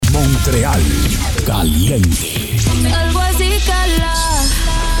Montreal Caliente. Algo así, cala.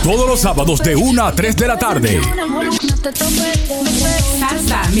 Todos los sábados de 1 a 3 de la tarde.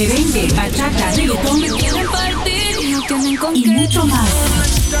 Salsa, merengue, bachata, reggaetón y mucho más.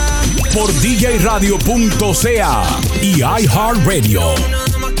 Por djradio.ca y iHeartRadio.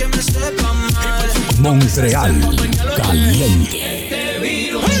 Montreal Caliente.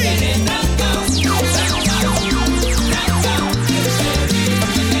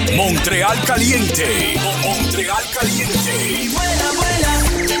 Montreal Caliente. Montreal Caliente. Vuela,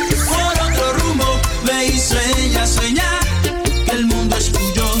 por otro rumbo, ve y sueña, sueña, que el mundo es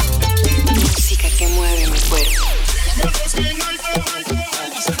tuyo. Música que mueve mi cuerpo.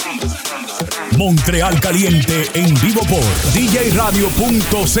 Montreal Caliente en vivo por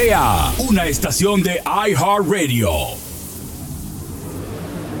djradio.ca, una estación de iHeartRadio.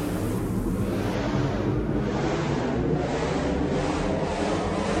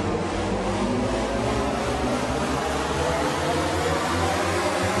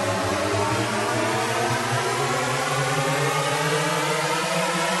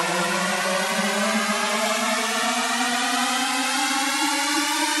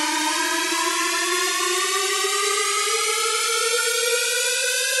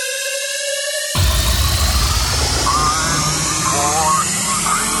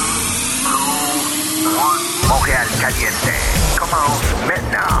 Montreal Caliente, commence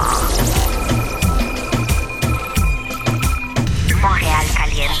maintenant. Montreal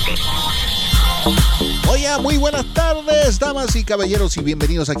Caliente. Oye, muy buenas tardes, damas y caballeros, y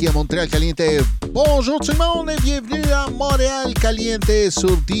bienvenidos aquí a Montreal Caliente. Bonjour tout le monde et bienvenue à Montréal Caliente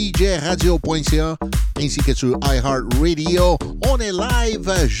sur djradio.ca ainsi que sur iHeartRadio. On est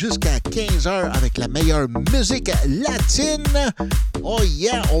live jusqu'à 15h avec la meilleure musique latine. Oh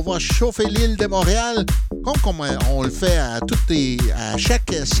yeah, on va chauffer l'île de Montréal comme on le fait à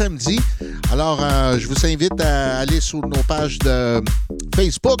chaque samedi. Alors, je vous invite à aller sur nos pages de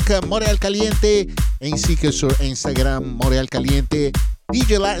Facebook, Montréal Caliente, ainsi que sur Instagram, Montréal Caliente,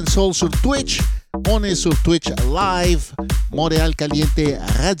 DJ Latin Soul sur Twitch. On est sur Twitch Live, Montréal Caliente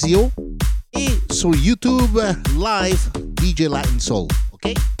Radio, et sur YouTube Live, DJ Latin Soul.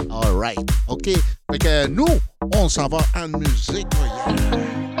 OK? All right. OK. Fait que nous, on s'en va en musique.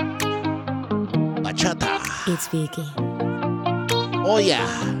 Bachata. It's Vicky. Oh yeah.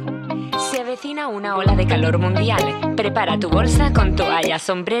 Se avecina una ola de calor mundial. Prepara tu bolsa con toalla,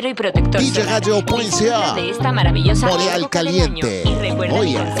 sombrero y protector solar. djradio.ca. De esta maravillosa Montreal época del Caliente. año. Y recuerda Oh,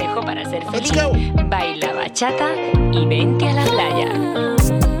 mi yeah. consejo para ser Let's feliz. go. Baila bachata y vente a la playa.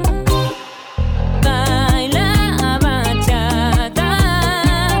 Baila bachata.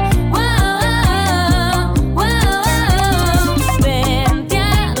 Wow, wow, wow. Vente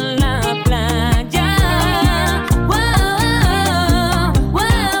a la playa. Wow, wow.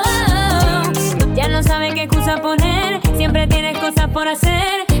 Ya no sabe qué excusa poner. Siempre tienes cosas por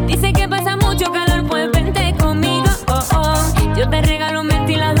hacer. Dice que pasa mucho calor, pues vente conmigo. Oh, oh. Yo te regalo un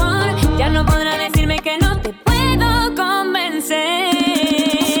ventilador. Ya no podrás decirme que no te puedo convencer.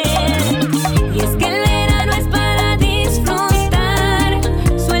 Y es que el verano es para disfrutar.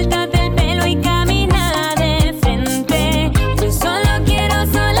 Suéltate el pelo y camina de frente. Yo solo quiero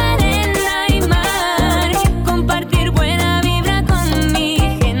sol, arena y mar. Compartir buena vibra con mi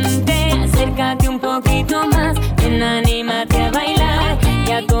gente. Acércate un poquito más, ven, anímate a bailar.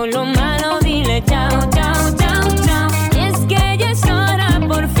 Y a todo lo malo dile chao, chao, chao, chao. Y es que ya es hora,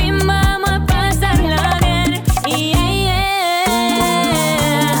 por fin vamos a pasarla bien.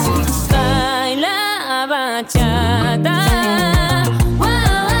 Baila bachata. Wow,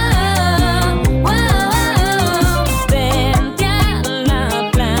 wow. Vente a la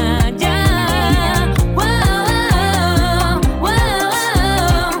playa. Wow,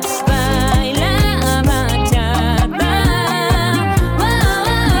 wow. Baila bachata.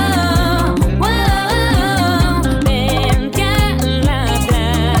 Wow, wow. Vente a la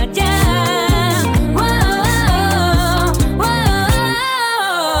playa. Wow, wow.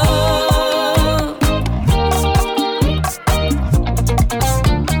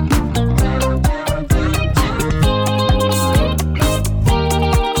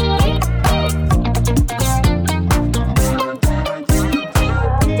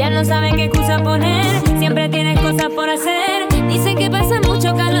 Ya no sabe qué excusa poner. Siempre tienes cosas por hacer. Dice que pasa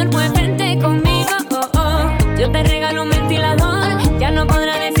mucho calor, pues vente conmigo. Oh, oh. Yo te regalo un ventilador. Ya no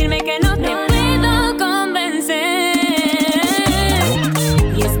podrás decirme que no te puedo convencer.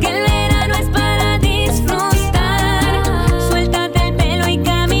 Y es que el verano es para disfrutar. Suéltate el pelo y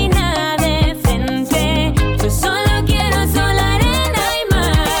camina de frente. Yo solo quiero sol, arena y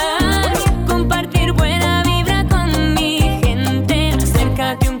mar. Compartir buena vibra con mi gente.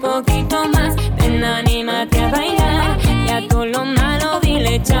 Acércate un poco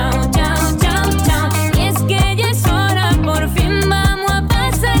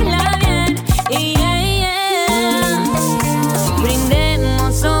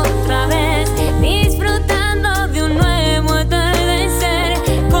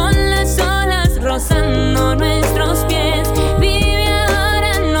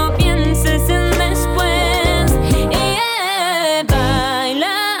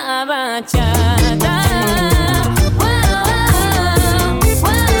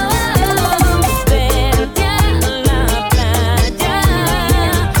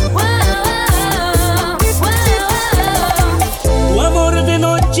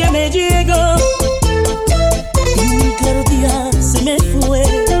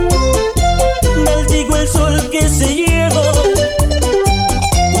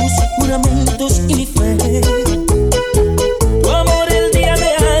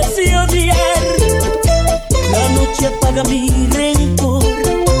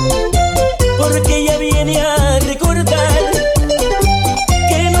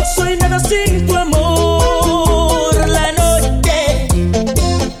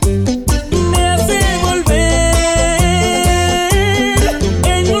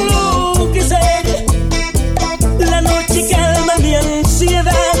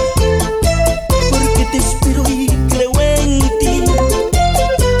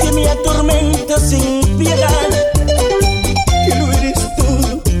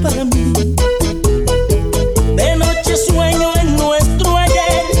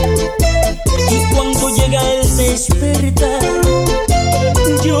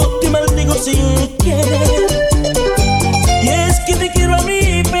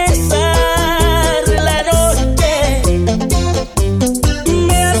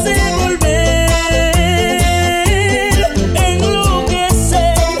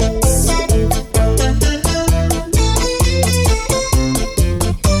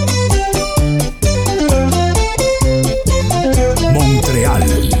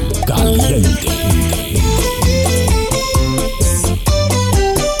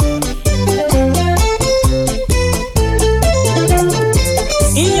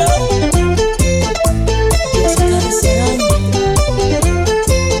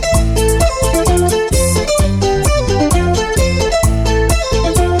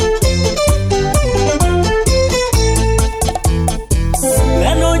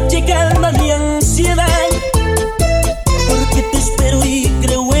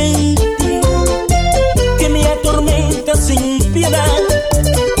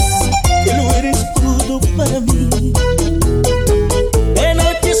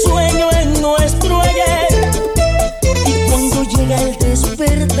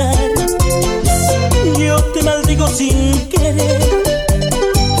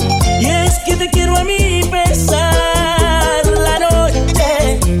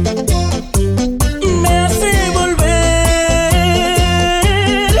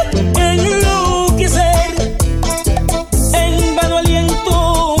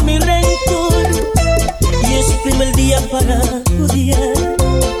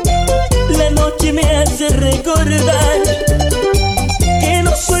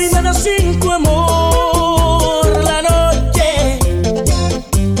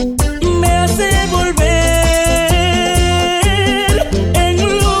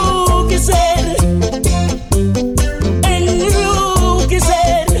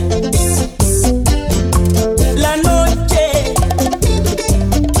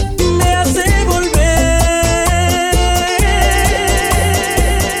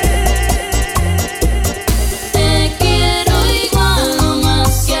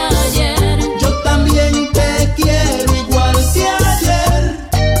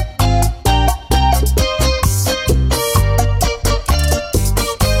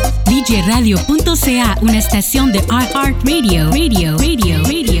Radio.ca, una estación de iHeartRadio.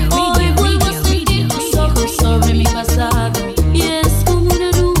 Hoy vuelvo a sentir tus ojos sobre mi pasado y es como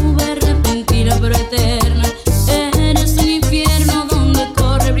una nube repentina pero eterna. Eres un infierno donde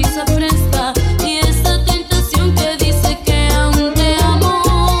corre brisa fresca y esta tentación que dice que aún te amo.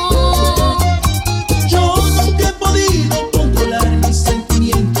 Yo nunca he podido controlar mis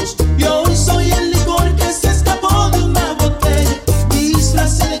sentimientos y hoy soy el licor que se escapó de una botella.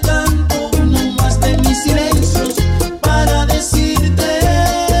 Disfracé de canto uno más de mis silencios para decirte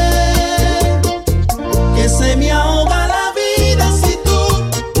que se me ahoga la vida.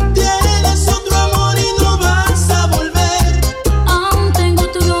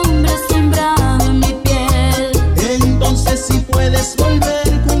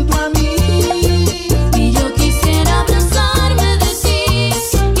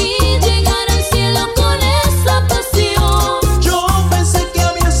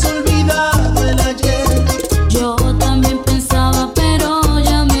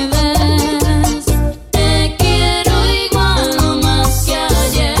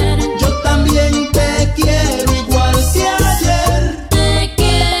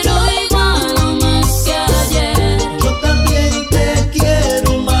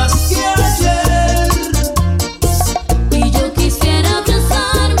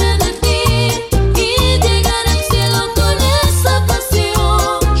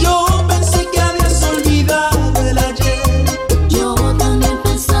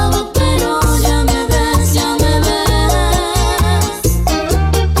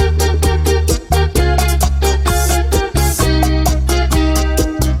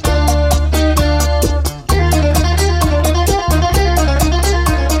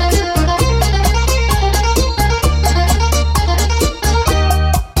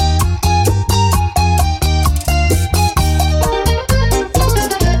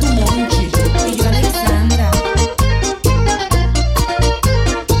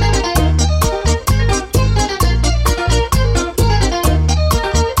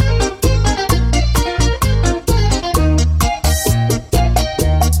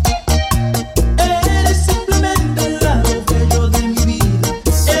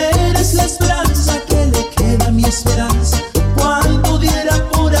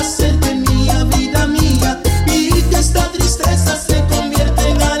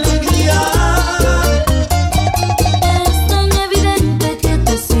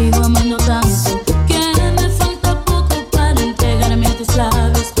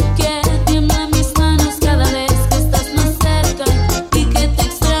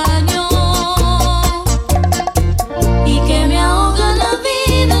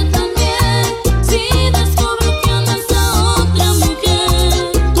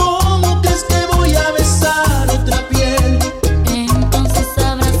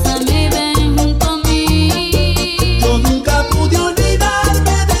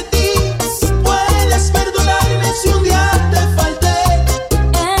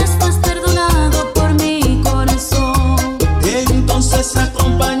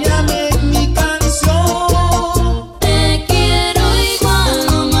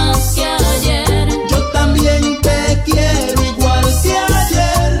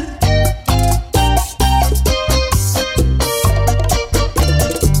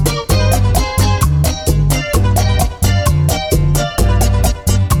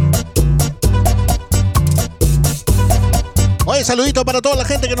 saludito para toda la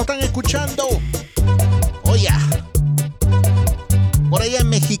gente que nos están escuchando. Oye, por allá en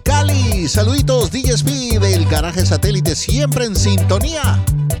Mexicali, saluditos DSP del Garaje Satélite, siempre en sintonía.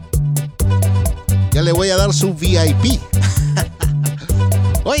 Ya le voy a dar su VIP.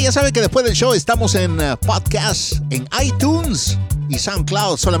 Oye, ya saben que después del show estamos en podcast, en iTunes y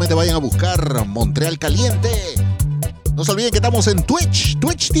SoundCloud. Solamente vayan a buscar Montreal Caliente. No se olviden que estamos en Twitch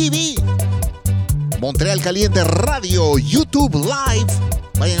TV, Montreal Caliente Radio, YouTube Live.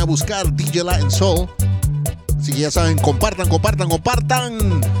 Vayan a buscar DJ Latin Soul. Así que ya saben, compartan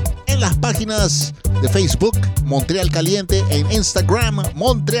en las páginas de Facebook, Montreal Caliente, en Instagram,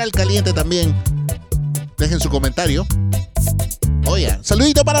 Montreal Caliente también. Dejen su comentario. Oye,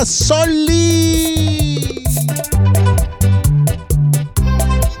 saludito para Soli.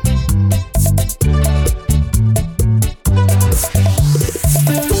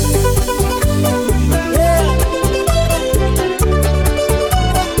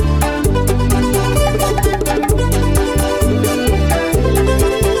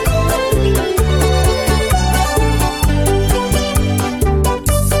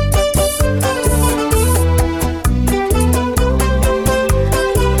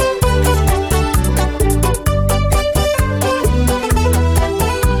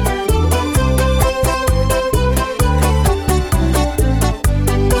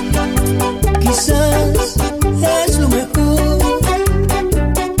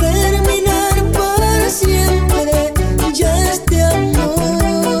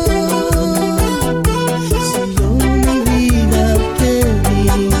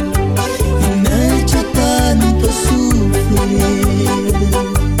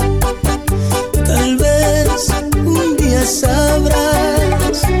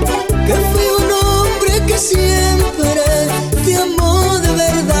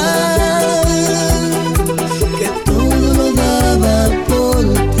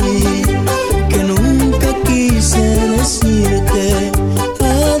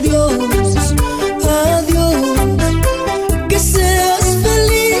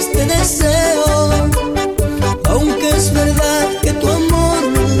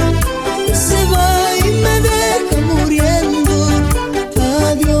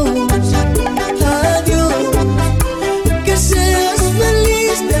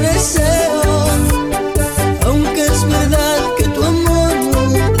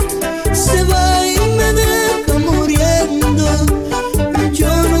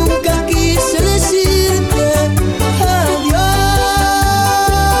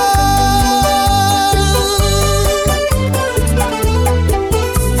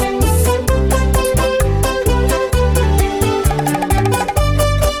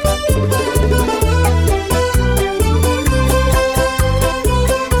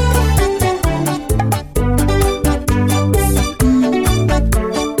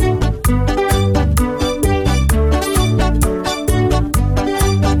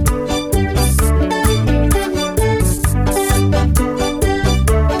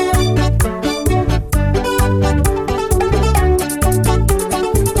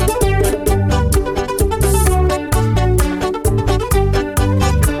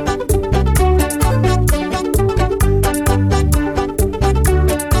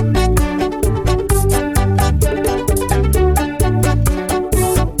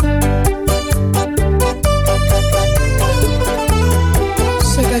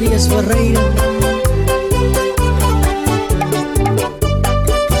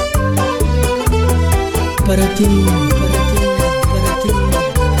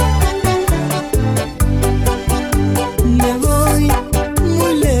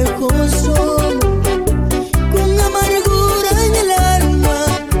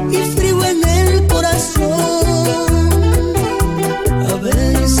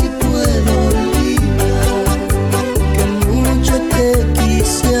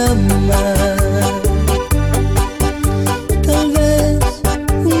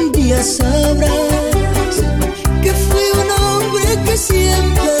 Sabrás que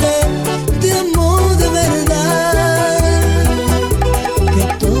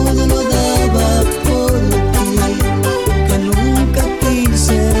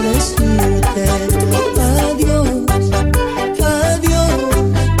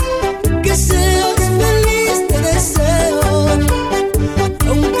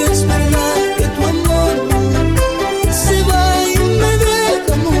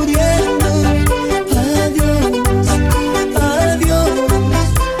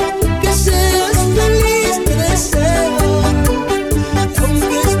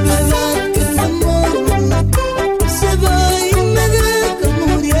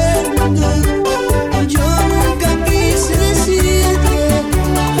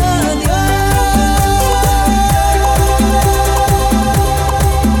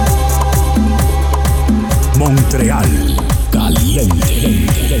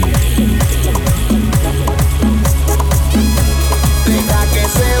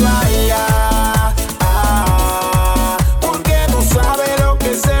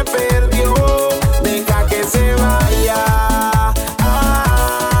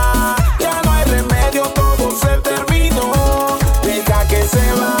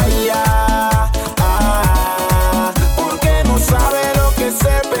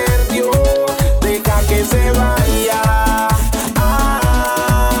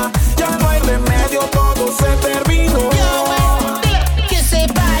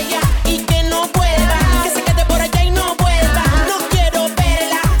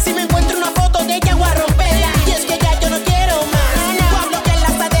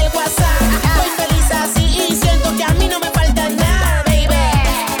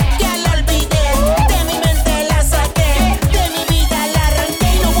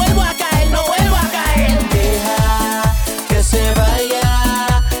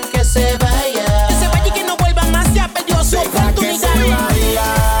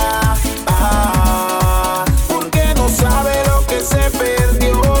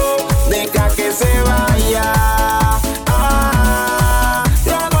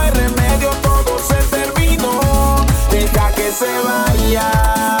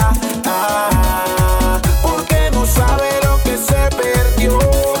vaya. Porque no sabe lo que se perdió.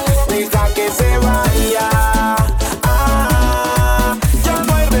 Deja que se vaya. Ya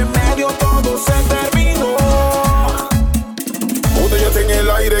no hay remedio, todo se terminó. Botellas en el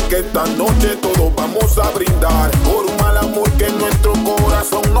aire que esta noche todos vamos a brindar por un mal amor que nuestro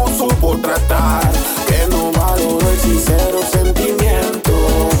corazón no supo tratar, que no valoró el sincero sentimiento.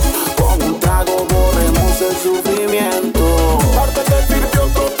 Con un trago borremos el sufrimiento. Parte te sirvió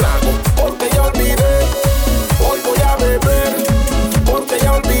otro trago porque ya olvidé. Hoy voy a beber porque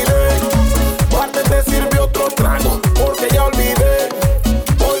ya olvidé. Parte te sirvió otro trago porque ya olvidé.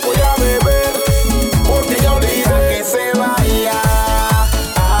 Hoy voy a beber porque ya olvidé. Que se vaya.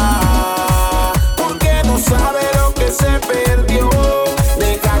 Porque no sabe lo que se perdió.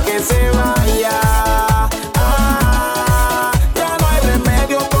 Deja que se vaya. Ya no hay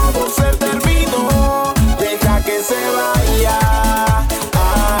remedio, todo se terminó. Deja que se vaya.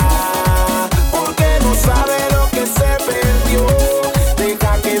 Porque no sabe lo que se perdió.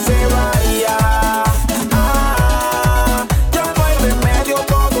 Deja que se vaya. Ya no hay remedio,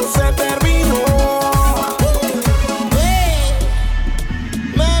 todo se terminó.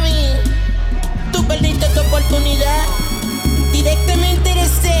 Mami, tú perdiste tu oportunidad. Directamente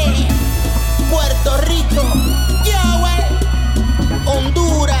desde Puerto Rico, Yahweh,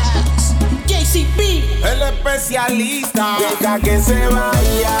 Honduras, JCP, El especialista. Deja que se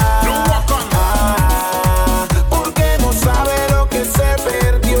vaya. Porque no sabe lo que se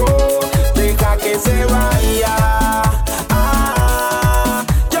perdió. Deja que se vaya.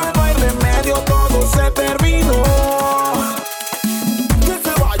 Ya no hay remedio, todo se terminó. Que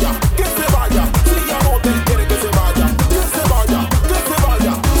se vaya, que se vaya. Si ya no te quiere que se vaya. Que se vaya, que se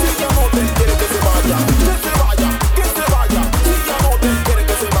vaya. Si ya no te quiere que se vaya. Que se vaya, que se vaya. Si ya no te quiere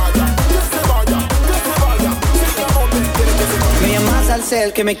que se vaya. Que se vaya, que se vaya. Si ya no te quiere que se vaya. Me llamas al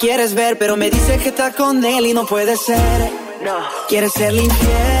cel que me quieres ver, pero me dices que estás con él y no puede ser. No. Quieres serle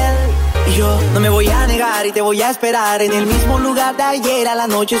infiel y yo no me voy a negar y te voy a esperar en el mismo lugar de ayer al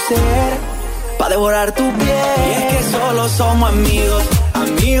anochecer pa' devorar tu piel. Y es que solo somos amigos,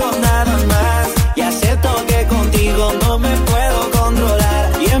 amigos nada más. Y acepto que contigo no me puedo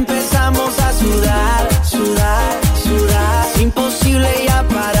controlar. Y empezamos a sudar, sudar, sudar. Es imposible ya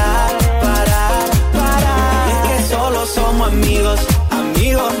parar, parar, parar. Y es que solo somos amigos,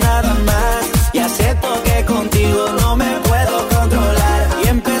 amigos nada más. Y acepto que contigo no me puedo controlar. Y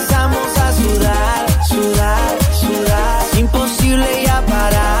empezamos a sudar, sudar, sudar. Es imposible ya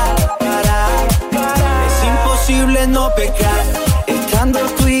parar, parar, parar. Es imposible no pecar estando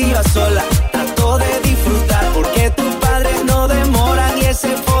tú y yo a solas. Trato de disfrutar porque tus padres no demoran. Y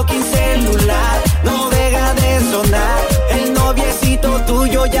ese fucking celular no deja de sonar. El noviecito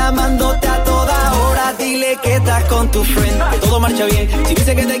tuyo llamándote a toda hora. Dile que estás con tu friend, que todo marcha bien. Si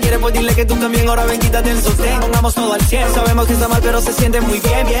dice que te quiere, pues dile que tú también. Ahora ven, quítate el sostén, pongamos todo al 100. Sabemos que está mal, pero se siente muy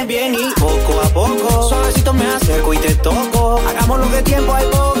bien, bien, bien. Y poco a poco, suavecito me acerco y te toco. Hagamos lo que tiempo hay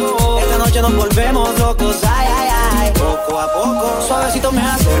poco. Esta noche nos volvemos locos, ay, ay, ay. Poco a poco, suavecito me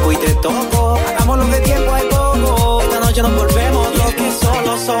acerco y te toco. Hagamos lo que tiempo hay poco. Esta noche nos volvemos locos. Y es que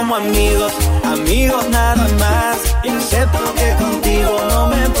solo somos amigos, amigos nada más. Y acepto que contigo no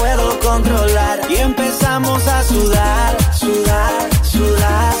me puedo controlar. Y empezamos a sudar, sudar,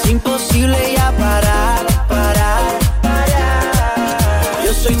 sudar. Es imposible ya parar, parar, parar.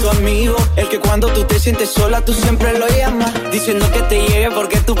 Yo soy tu amigo, el que cuando tú te sientes sola tú siempre lo llamas, diciendo que te llegue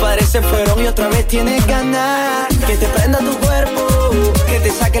porque tus padres se fueron y otra vez tienes ganas. Que te prenda tu cuerpo, que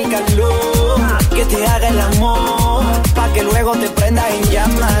te saque el calor, que te haga el amor, pa' que luego te prenda en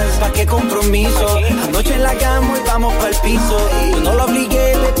llamas. Pa' qué compromiso, anoche en la cama y vamos pa'l piso. Yo no lo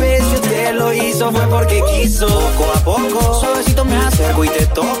obligué, bebé, si usted lo hizo fue porque quiso. Poco a poco, suavecito me acerco y te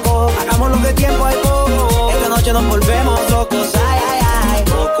toco. Hagamos lo que tiempo hay poco. Esta noche nos volvemos locos, ay, ay, ay.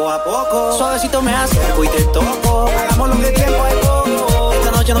 Poco a poco, suavecito me acerco y te toco. Hagamos lo que tiempo hay poco.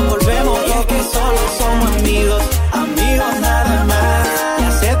 Esta noche nos volvemos locos. Y es que solo somos amigos, amigos nada más. Y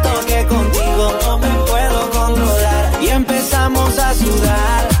acepto que contigo no me puedo controlar. Y empezamos a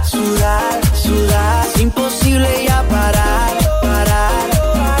sudar, sudar, sudar. Es imposible ya parar, parar,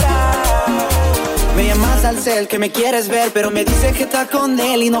 parar. Me llamas al cel que me quieres ver, pero me dices que estás con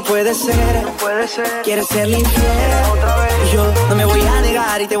él y no puede ser. No puede ser. Quieres serle infiel otra vez. Y yo no me voy a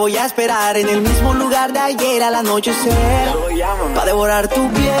negar y te voy a esperar en el mismo lugar de ayer al anochecer pa' devorar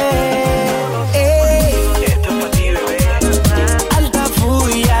tu piel. Esto es pa' ti, bebé. Alta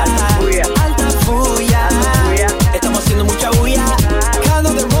furia, alta furia. Estamos haciendo mucha bulla.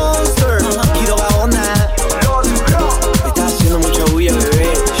 Cano de Monster, Guido Gaona. Estás haciendo mucha bulla,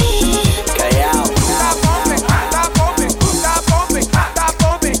 bebé. Callao.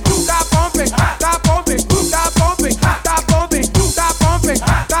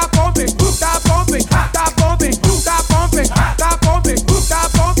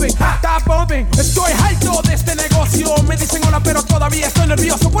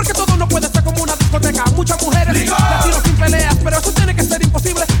 nervioso porque todo no puede ser como una discoteca. Muchas mujeres latinos sin peleas, pero eso tiene que ser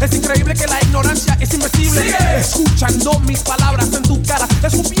imposible. Es increíble que la ignorancia es invencible. Escuchando mis palabras en tu cara,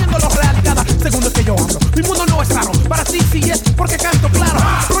 escupiendo la realidad. Según lo que yo hablo, mi mundo no es raro. Para ti sí es porque canto claro.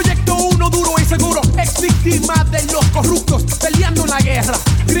 Proyecto uno duro y seguro, ex víctima de los corruptos, peleando en la guerra.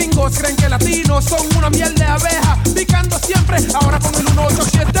 Gringos creen que latinos son una miel de abeja, picando siempre, ahora con el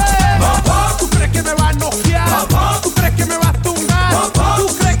 187. ¿Tú crees que me va a noquear? ¿Tú crees que me va a tumbar? ¿Tú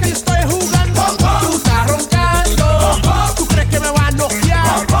crees que yo estoy jugando? Tú estás roncando. ¿Tú crees que me va a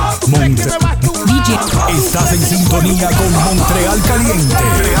noquear? ¿Tú crees que me va a tumbar? Estás en sintonía con Montreal Caliente.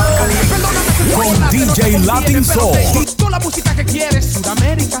 Con DJ Latin Soul. Toda la música que quieres,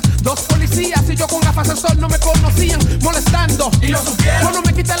 Sudamérica. Dos policías y yo con gafas de sol no me conocían, molestando. Y lo supieron. Cuando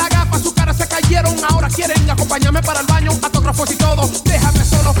me quité la gafa, sus caras se cayeron. Ahora quieren acompañarme para el baño, autógrafos y todo. Déjame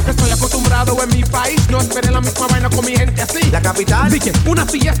solo, estoy acostumbrado en mi país. No esperé la misma vaina con mi gente así. La capital. Dije, una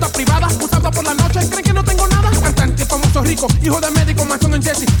fiesta privada, un sábado por la noche. ¿Creen que no tengo nada? Cantante famoso rico, hijo de médico, mansión en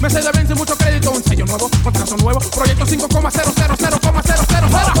Jesse. Me se deben sin mucho crédito, un sello nuevo, contrato nuevo. Proyecto 5,000,000.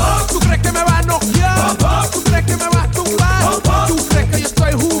 ¿Tú crees que me va a noquear? ¿Tú crees que me va a tumbar? ¿Tú crees que yo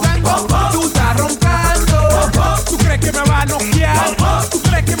estoy jugando? Tú estás roncando. ¿Tú crees que me va a noquear? ¿Tú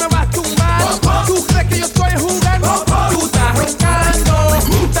crees que me va a tumbar? ¿Tú crees que yo estoy jugando? Tú estás roncando.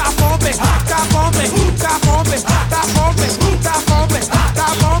 Está bombe, está bombe, está bombe, está bombe, está bombe, está bombe, está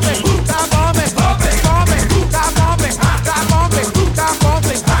bombe, bombe, está bombe, está bombe, está bombe,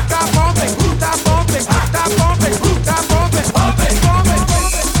 está bombe, está bombe, está bombe, está bombe, bombe, bombe.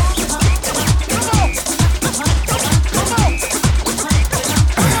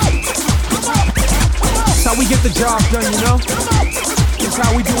 That's how we get the job done, you know? That's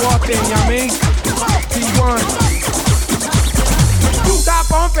how we do our thing, you know what I mean? P1. Stop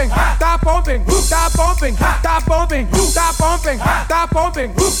bumping, stop bumping, stop bumping, stop bumping, stop bumping, stop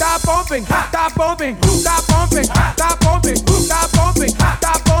bumping, stop bumping, stop bumping, stop bumping, stop bumping, stop bumping,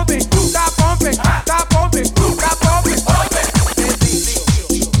 stop bumping, stop bumping, stop bumping, stop bumping.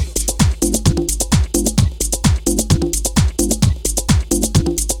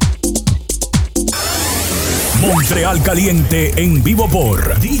 Montreal Caliente en vivo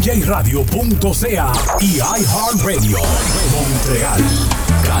por djradio.ca y iHeartRadio. Montreal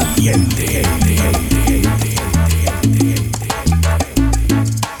Caliente.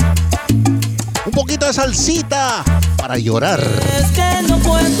 Un poquito de salsita para llorar. Es que no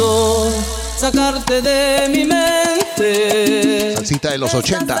puedo sacarte de mi mente. Salsita de los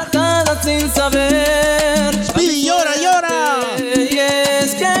 80. Sin saber. Speedy, llora, llora. Y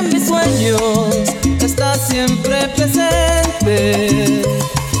es que en mis sueños está siempre presente.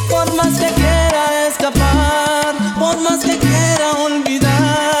 Por más que quiera escapar, por más que quiera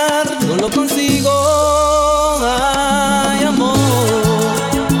olvidar, no lo consigo. Ay, amor.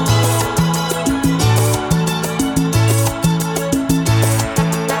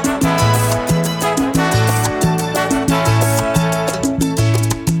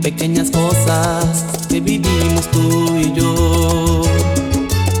 Pequeñas cosas que vivimos tú y yo,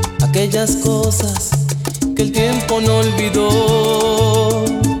 aquellas cosas que el tiempo no olvidó,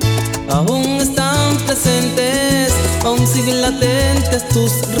 aún están presentes, aún siguen latentes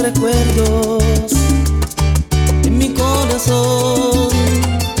tus recuerdos en mi corazón.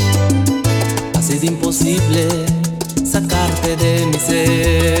 Ha sido imposible sacarte de mi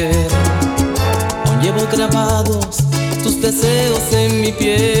ser, aún llevo grabados tus deseos en mi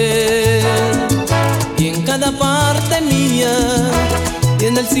piel y en cada parte mía y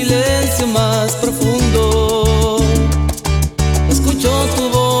en el silencio más profundo escucho tu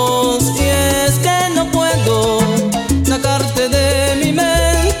voz. Y es que no puedo sacarte de mi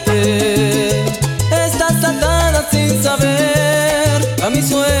mente, estás atada sin saber a mi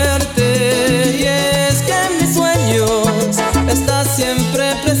suerte. Y es que en mis sueños estás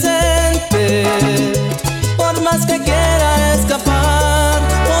siempre presente. Por más que quiera escapar,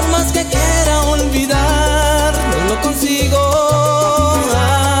 por más que quiera olvidar, no lo consigo.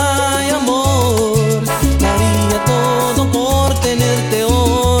 Ay, amor, daría todo por tenerte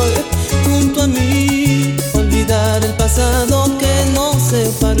hoy junto a mí, olvidar el pasado que nos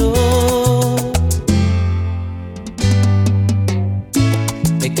separó.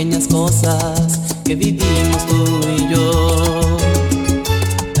 Pequeñas cosas que vivimos tú y yo,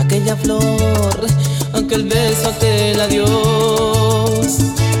 aquella flor, aquel beso, aquel adiós,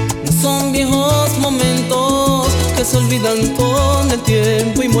 no son viejos momentos que se olvidan con el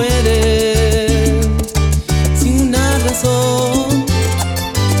tiempo y mueren sin una razón.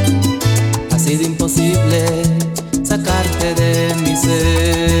 Ha sido imposible sacarte de mi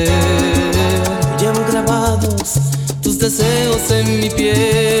ser, llevo grabados tus deseos en mi piel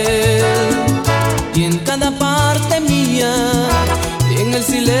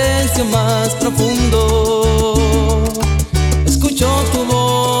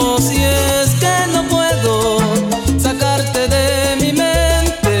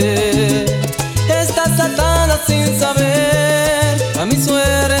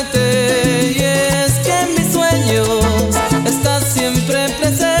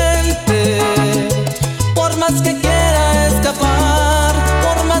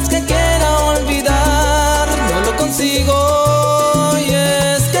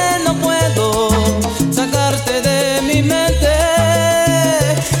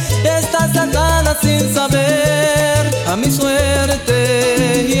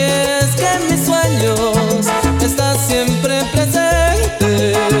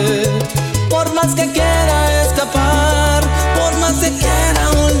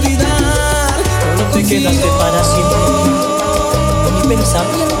quedaste para siempre en mi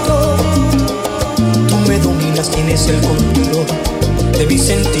pensamiento. Tú me dominas, tienes el control de mis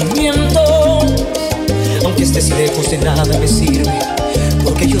sentimientos. Aunque estés lejos de nada me sirve,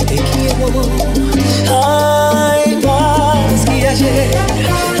 porque yo te quiero. Hay más que ayer,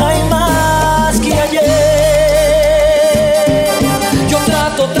 hay más que ayer. Yo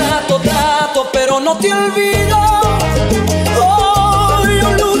trato, pero no te olvido. Oh,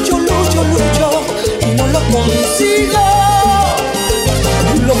 yo lucho y no lo consigo.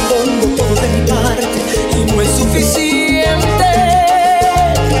 Lo pongo todo de mi parte y no es suficiente.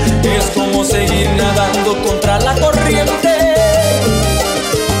 Es como seguir nadando contra la corriente.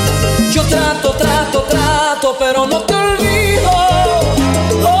 Yo trato, pero no te olvido.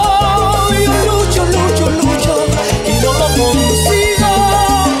 Oh, yo lucho y no lo consigo.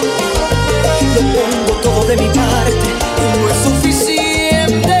 Lo pongo todo de mi parte y no es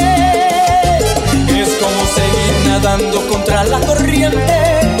suficiente. Es como seguir nadando contra la corriente.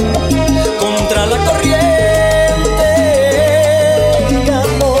 Contra la corriente,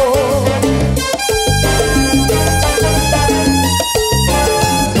 amor.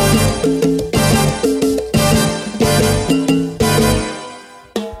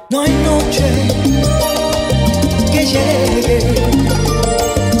 No hay noche que llegue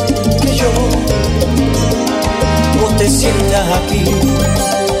que yo no te sienta aquí.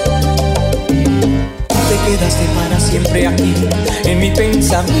 Te quedaste para siempre aquí en mi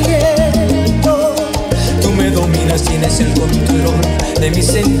pensamiento. Tú me dominas, tienes el control de mis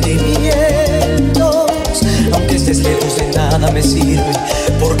sentimientos. Aunque estés lejos de nada me sirve,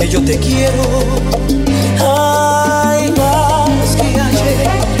 porque yo te quiero. Hay más que ayer,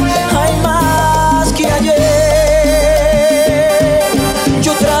 hay más que ayer.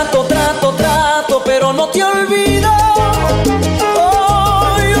 Yo trato, pero no te olvido.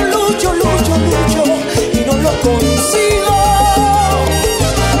 Oh, yo lucho y no lo consigo.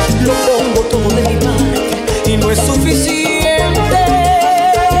 Lo pongo todo de mi parte y no es suficiente.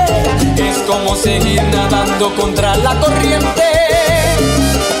 Es como seguir nadando contra la corriente.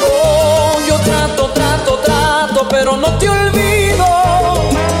 Oh, yo trato, pero no te olvido.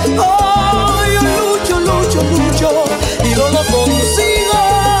 Oh, yo lucho y no lo consigo.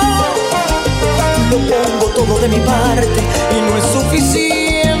 Lo pongo todo de mi parte y no es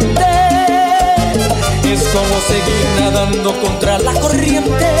suficiente. Es como seguir nadando contra la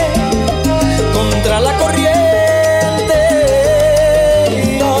corriente. Contra la corriente,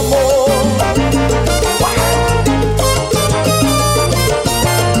 amor.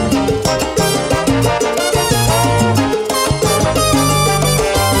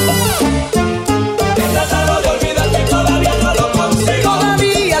 He tratado de olvidarte y todavía no lo consigo.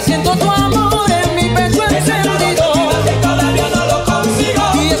 Todavía siento tu amor en mi pecho encendido. Todavía no lo consigo.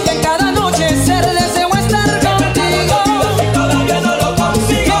 Y es que cada noche ser deseo estar contigo. Todavía no lo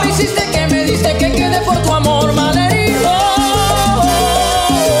consigo.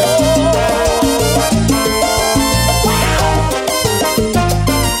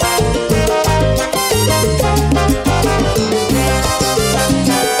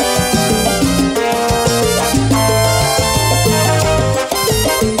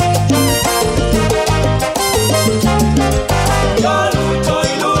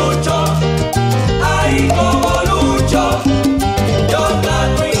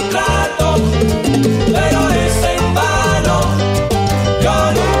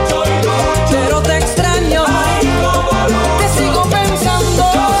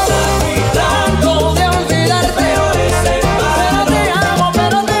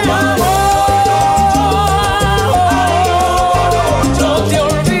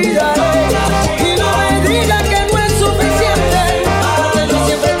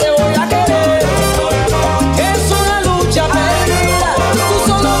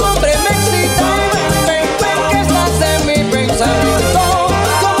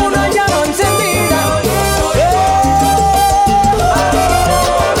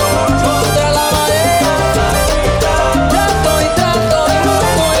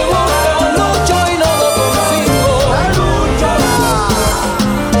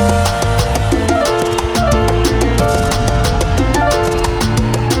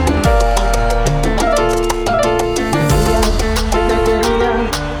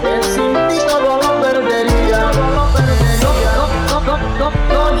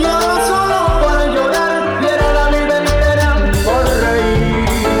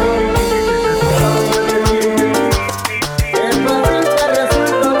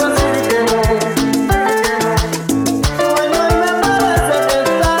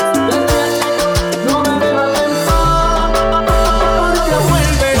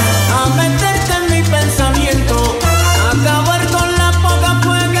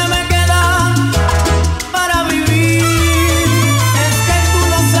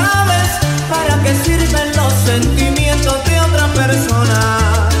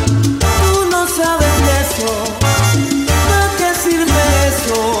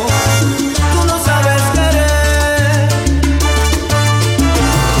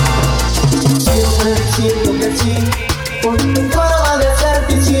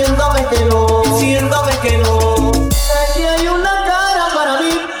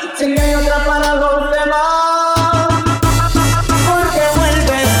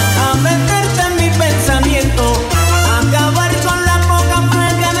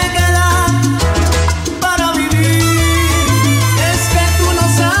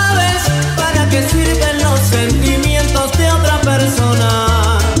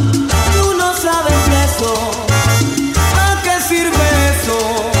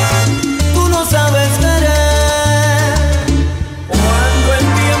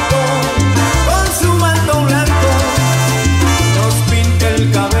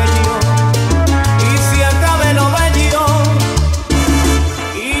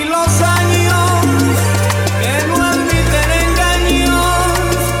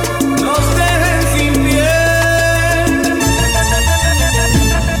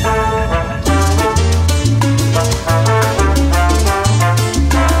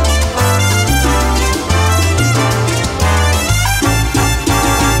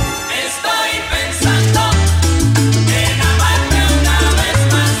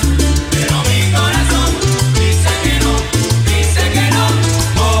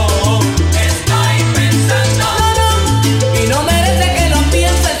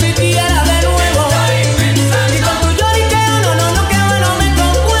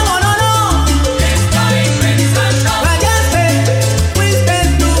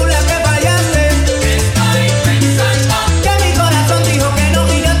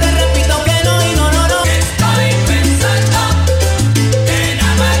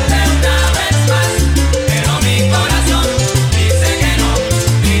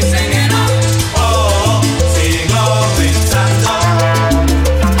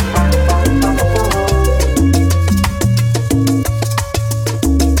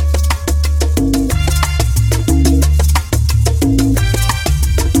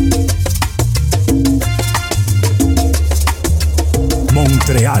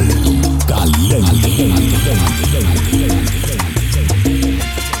 Montreal Caliente.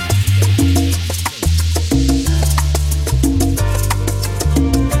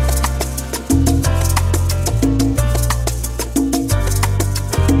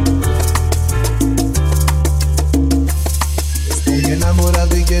 Estoy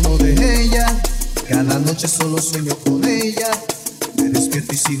enamorado y lleno de ella. Cada noche solo sueño con ella. Me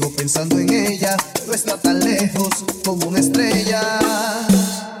despierto y sigo pensando en ella. No está tan lejos como una estrella.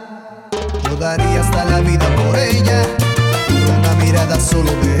 Yo daría hasta la vida por ella. Por una mirada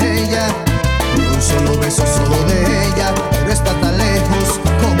solo de ella. Por un solo beso solo de ella. Pero está tan lejos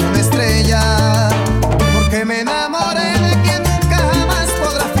como una estrella. Porque me enamoré de quien nunca jamás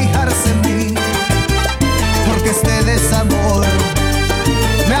podrá fijarse en mí. Porque este desamor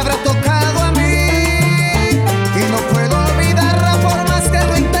me habrá tocado a mí. Y no puedo olvidarla por más que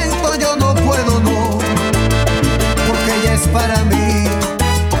lo intento. Yo no puedo, no. Porque ella es para mí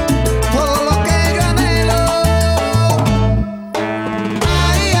todo lo que yo anhelo.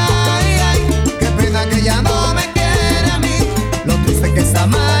 Ay, ay, ay, qué pena que ya no me quiere a mí. Lo triste que es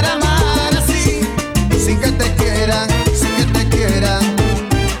amar así, sin que te quieran, sin que te quieran.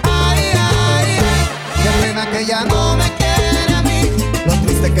 Ay, ay, ay, qué pena que ya no me quiere a mí. Lo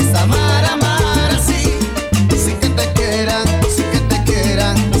triste que es amar así, sin que te quieran, sin que te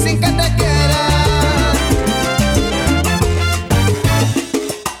quieran, sin que te quieran.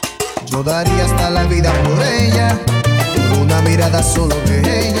 Yo daría hasta la vida por ella, por una mirada solo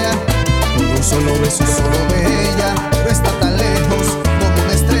de ella, por un solo beso solo de ella. Pero está tan lejos como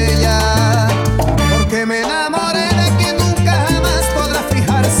una estrella. Porque me enamoré de quien nunca jamás podrá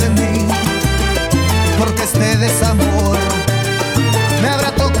fijarse en mí. Porque este desamor me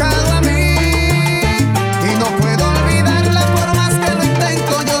habrá tocado a mí. Y no puedo olvidarla por más que lo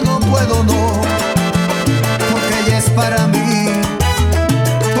intento. Yo no puedo, no. Porque ella es para mí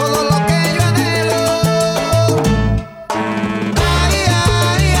todo lo que yo anhelo. Ay,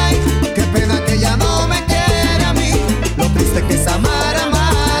 ay, ay, qué pena que ya no me quiere a mí. Lo triste que es amar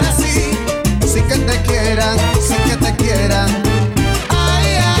así, sin que te quieran, sin que te quieran.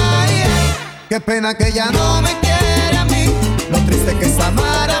 Ay, ay, ay, qué pena que ya no me quiere a mí. Lo triste que es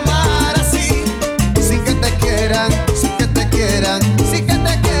amar así, sin que te quieran, sin que te quieran, sin que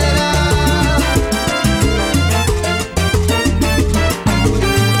te quieran.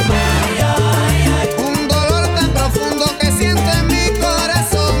 Un dolor tan profundo que siento en mi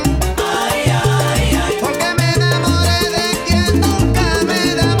corazón. Ay, ay, ay, porque me enamoré de quien nunca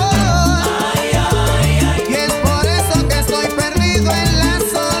me da amor. Ay, ay, ay, y es por eso que estoy perdido en la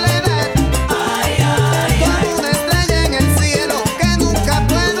soledad. Ay, ay, ay, como una estrella en el cielo que nunca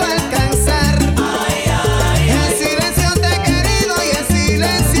puedo alcanzar. Ay, ay, en silencio te he querido y en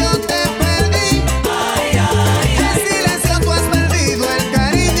silencio te perdí. Ay, ay, en silencio tú has perdido el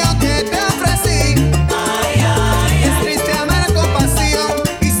cariño que te ofrecí. Ay, ay, es triste amar con pasión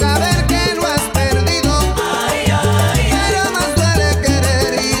y saber que lo has perdido. Ay, ay, pero más duele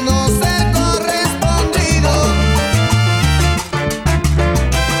querer y no ser correspondido.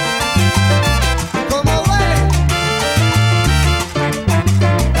 ¿Cómo duele?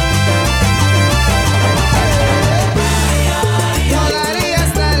 Yo daría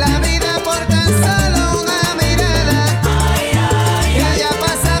hasta la vida por tan solo una mirada. Que ella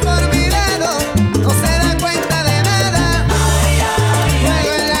pasa por mi lado, no se da cuenta de nada.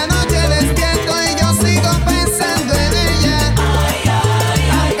 Luego en la noche despierto y yo sigo pensando en ella.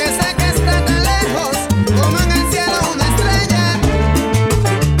 Aunque sé que está tan lejos como en el cielo una estrella.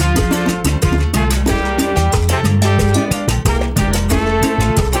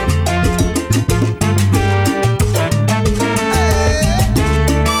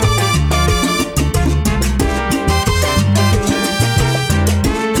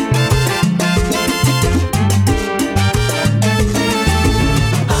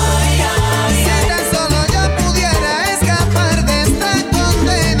 Si tan solo yo pudiera escapar de esta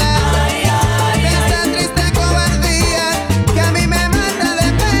condena, de esta triste cobardía que a mí me mata de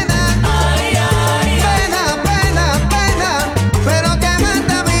pena. Pena, pena, pena, pero que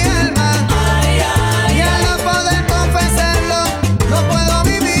mata mi alma. Y al no poder confesarlo, no puedo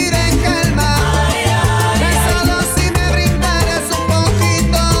vivir en calma. Tan solo si me brindaras un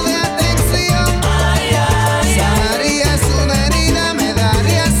poquito de atención, sanarías una herida, me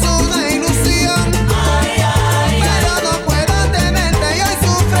darías una ilusión. Pero no puedo tenerte y hoy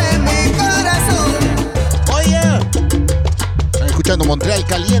sufre mi corazón. Oye, están escuchando Montreal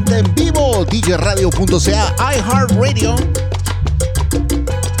Caliente en vivo, DJRadio.ca, iHeartRadio.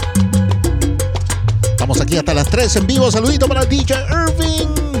 Estamos aquí hasta las 3 en vivo. Saludito para DJ Irving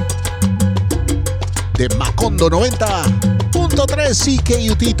de Macondo 90. 106.3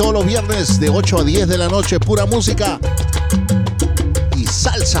 CKUT todos los viernes de 8 a 10 de la noche. Pura música y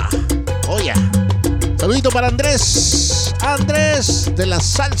salsa. Oye, saludito para Andrés. Andrés de la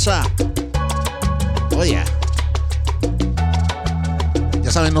salsa. Oye.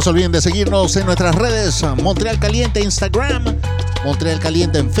 Ya saben, no se olviden de seguirnos en nuestras redes. Montreal Caliente Instagram, Montreal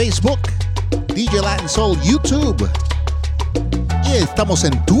Caliente en Facebook, DJ Latin Soul YouTube. Y estamos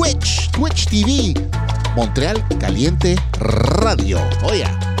en Twitch TV, Montreal Caliente Radio. Oye,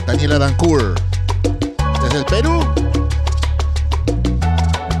 Daniela Dancourt desde el Perú,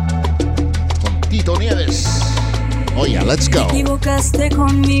 con Tito Nieves. Oye, let's go. Te equivocaste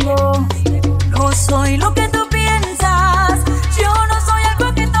conmigo, no soy lo que tú piensas. Yo no soy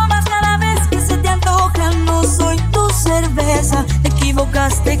algo que tomas cada vez que se te antoja. No soy tu cerveza. Te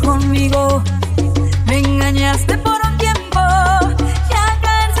equivocaste conmigo, me engañaste por un tiempo. Y al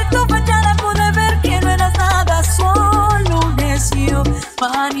caerse tu fachada pude ver que no eras nada, solo un necio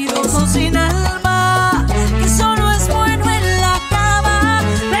vanidoso sin alma, que solo es bueno en la cama.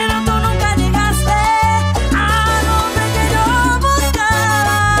 Pero tú nunca llegaste al hombre que yo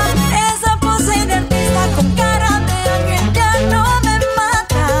buscaba. Esa pose de artista con cara de ángel ya no me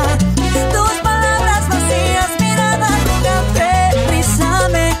mata. Tus palabras vacías, mirada arrogante, risa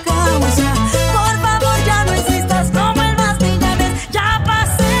me causa. Por favor ya no existas, no vuelvas ni llames, ya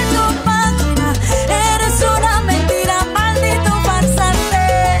pasé tu página. Eres una mentira, maldito farsante.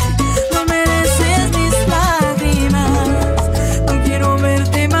 No mereces mis lágrimas, no quiero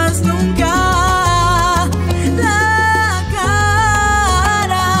verte más nunca la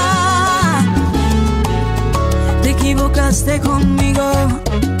cara. Te equivocaste conmigo,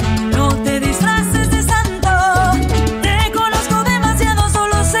 no te disfraces de santo. Te conozco demasiado,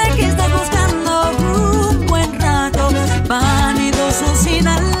 solo sé que estás buscando un buen rato. Vanidoso sin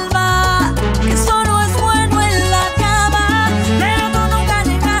alma, que solo es bueno en la cama. Pero tú nunca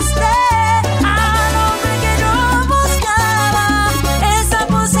llegaste al hombre que yo buscaba. Esa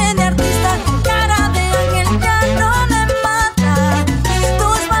pose de artista con cara de ángel ya no me mata.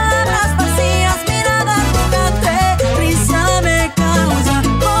 Tus palabras vacías, mirada arrogante, risa me causa.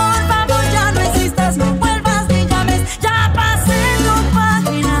 Por favor ya no existas, no vuelvas ni llames, ya pasé tu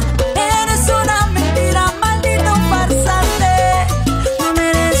página. Eres una mentira, maldito farsante. No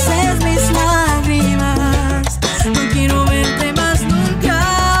mereces mis lágrimas, no quiero verte más nunca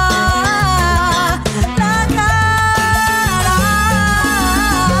la cara.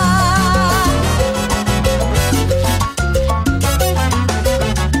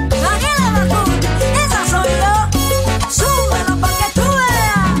 Daniela Dancourt, esa soy yo. Súbelo pa' que tú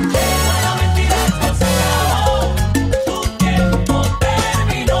veas. La mentira, esto se acabó. Tu tiempo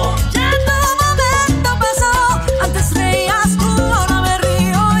terminó. Ya tu momento pasó, antes reías tú, ahora me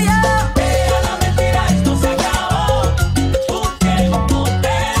río yo. La mentira, esto se acabó. Tu tiempo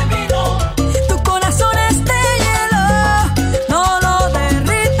terminó. Tu corazón es de hielo, no lo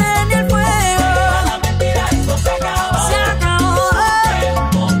derrite ni el fuego. La mentira, esto se acabó. Se acabó.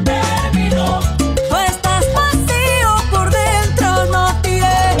 Tu tiempo terminó. Tú estás vacío por dentro, no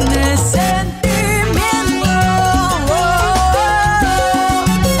tienes sentimiento.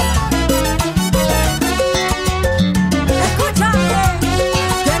 Escúchame,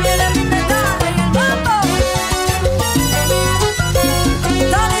 que viene mi mensaje en el mambo.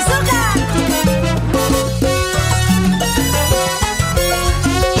 Dale azúcar.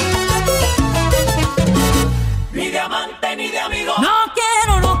 Ni de amante ni de amigo. No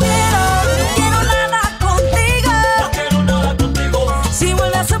quiero nada contigo. No quiero nada contigo. Si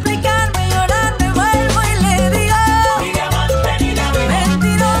vuelve a suplicarme, llorarme, vuelvo y le digo. Ni de amante ni de amigo.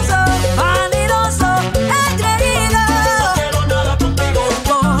 Mentiroso, vanidoso, engreído. No quiero nada contigo.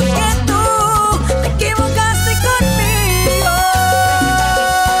 Porque tú te equivocaste conmigo.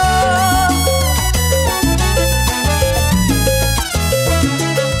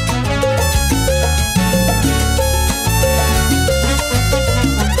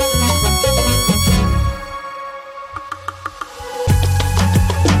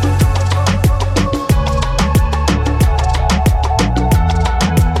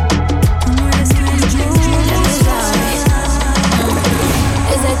 No eres quien yo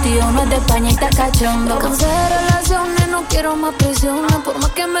Ese tío no es de España y está cachondo. Cansé de relaciones, no quiero más prisiones. Por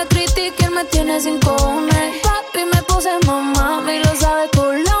más que me critiquen, me tiene sin cojones. Papi, me puse mamá, y lo sabe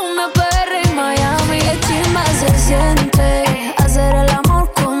Colombia, PR y Miami. Es chimba se siente hacer el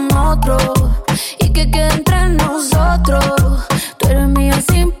amor con otro y que quede entre nosotros. Tú eres mía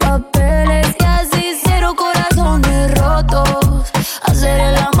sin papeles y así cero corazones rotos. Hacer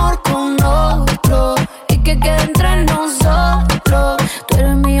el amor con otro y que quede entre nosotros. Tú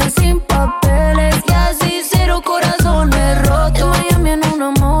eres mía sin papeles y así cero corazones rotos.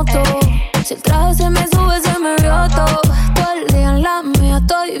 moto. Si el traje se me sube, se me vio todo. Todo el día en la mía,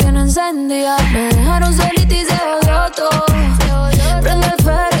 estoy bien encendida. Me dejaron solita y se jodió todo. Prende el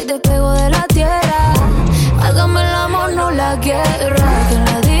ferro y te pego de la tierra. Hágame el amor, no la guerra. Que en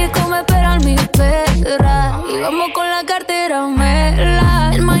la disco me esperan mis perras. Y vamos con la cartera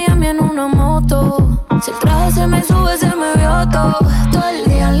mela. En Miami en una moto. Si el traje se me sube, se me vio todo. Todo el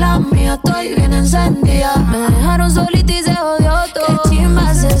día en la mía, estoy bien encendida. Me dejaron solita y se jodió todo. Qué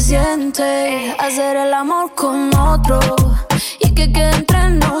chimba se siente hacer el amor con otro. Y que quede entre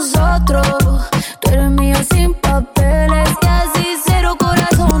nosotros. Tú eres mío sin papeles y así cero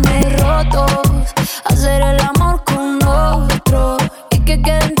corazones rotos. Hacer el amor con otro y que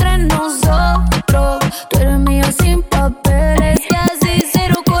quede entre nosotros. Tú eres mío sin papeles y así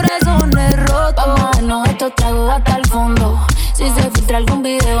cero corazones rotos. Vamos a darnos estos tragos hasta el fondo. Si se filtra algún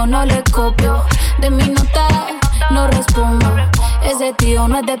video no le copio. De mi nota no respondo. Ese tío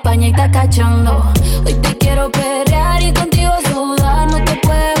no es de España y está cachando. Hoy te quiero perrear y contigo sudar. No te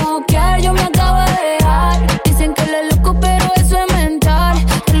puedes buquear, yo me acabo de dejar. Dicen que él es loco pero eso es mental.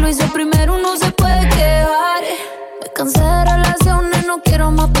 Él lo hizo primero, no se puede quejar. Me cansé de relaciones, no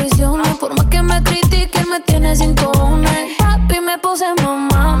quiero más prisiones. Por más que me critiquen me tiene sin cojones. Papi me puse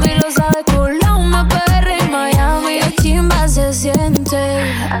mamá, y lo sabe colado. Me perre en Miami. Qué chimba se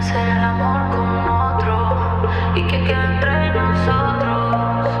siente hacer el amor con otro y que quede entre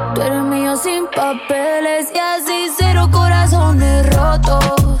nosotros. Tú eres mío sin papeles y así cero corazones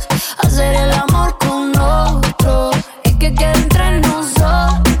rotos. Hacer el amor con otro y que quede entre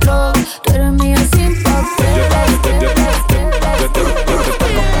nosotros. Tú eres mío sin papeles.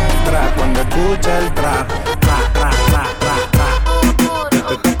 Cuando escucha el tra,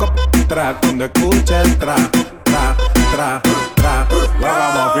 yo te toco tra, cuando escucha el tra. La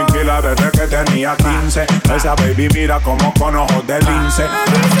vamos a fingirla desde que tenía 15. Esa baby mira como con ojos de lince.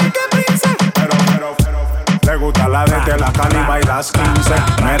 Pero le gusta la de Tela Calima y las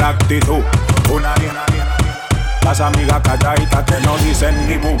 15. Mera actitud, una las amigas calladitas que no dicen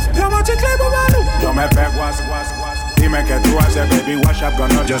ni mu. Yo me pego a dime que tú haces, baby, what's up,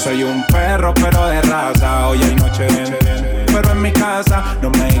 gonna. Yo soy un perro, pero de raza. Hoy hay noche pero en mi casa. No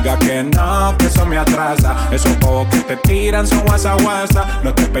me digas que no, que eso me atrasa. Esos juegos que te tiran son guasa.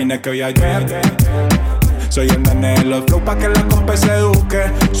 No te peines que hoy ayer. Soy el nene de los flow pa' que la compa se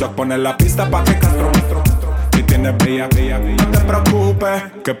eduque. Soy poner la pista pa' que Castro. Si tienes brilla, no te preocupes.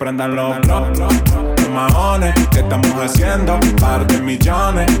 Que prendan los maones. Que estamos haciendo? Par de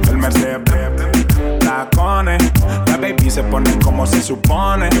millones. El Mercedes tacones. Las baby se ponen como se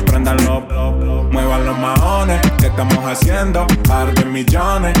supone. Que prendan muevan los maones. Que estamos haciendo? Par de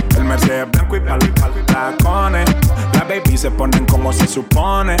millones. El Mercedes blanco y tacones. Las baby se ponen como se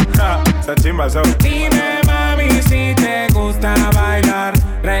supone. Esa chimba so. Dime mami si te gusta bailar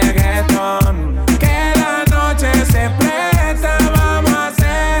reggaetón. Que la noche se presta, vamos a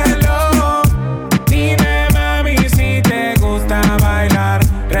hacerlo. Dime mami si te gusta bailar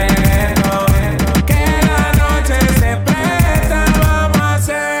reggaetón.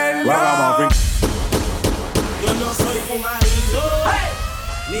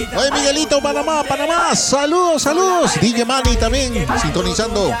 Oye, Miguelito, Panamá. Saludos. DJ Manny también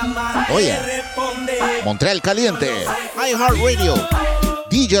sintonizando. Oye, Montreal Caliente, iHeartRadio,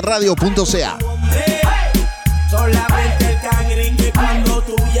 DJRadio.ca. Solamente el cangri que cuando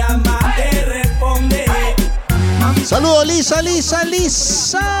tú llamas te responde. Saludos, Lisa.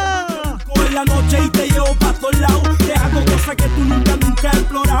 En la noche y te llevo pa' todos lados. Te hago cosas que tú nunca has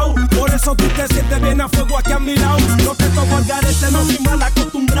explorado. Por eso tú te sientes bien a fuego aquí a mi lado. No te toco al garete, no soy mal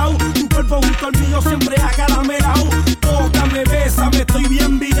acostumbrado. Tu cuerpo junto al mío siempre acaramelado. Tócame, bésame, estoy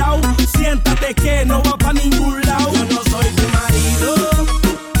bien virado. Siéntate que no va pa' ningún lado. Yo no soy tu marido,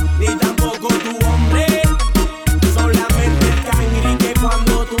 ni tampoco tu hombre. Solamente el cangri que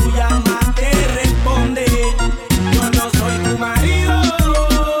cuando tú llamas te responde. Yo no soy tu marido,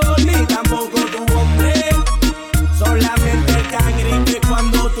 ni tampoco tu hombre. Solamente el cangri que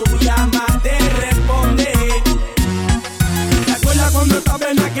cuando tú llamas te responde. ¿Te acuerdas cuando estaba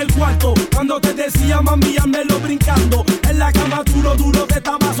en aquel cuarto? Cuando te decía mami, házmelo brincando. En la cama duro te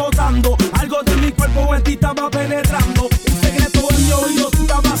estaba azotando. Algo de mi cuerpo en ti estaba penetrando. Un secreto en mi oído tú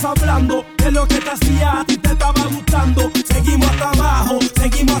estabas hablando. De lo que te hacía a ti te estaba gustando. Seguimos hasta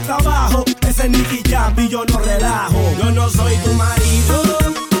abajo. Ese es Nicky Jam y yo no relajo. Yo no soy tu marido,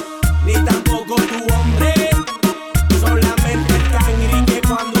 ni tampoco tu hombre. Solamente el cangri que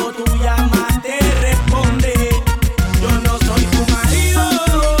cuando tú llamas te responde. Yo no soy tu marido,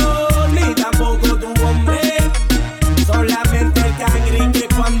 ni tampoco tu hombre. Solamente el cangri que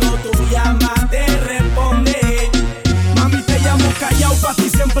cuando tú llamas te responde. Mami, te llamo callao, pa' ti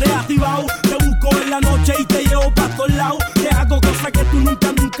siempre activado. Te busco en la noche y te llevo pa' todos lados. Te hago cosas que tú nunca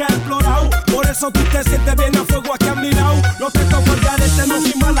has explorado. Por eso tú te sientes bien a fuego aquí a mi lado. No te toco el garete, no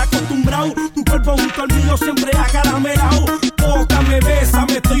soy mal acostumbrado. Tu cuerpo junto al mío siempre acaramelado. Tócame,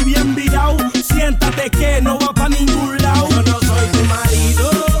 bésame, estoy bien virado. Siéntate que no va pa' ningún lado. Yo no soy tu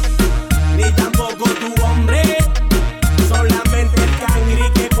marido, ni tampoco tu hombre. Solamente el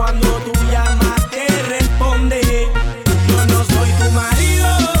cangri que cuando tú llamas te responde. Yo no soy tu marido,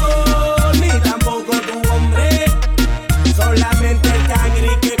 ni tampoco tu hombre. Solamente el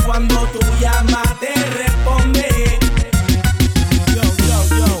cangri que cuando tú llamas te responde. Yo, yo,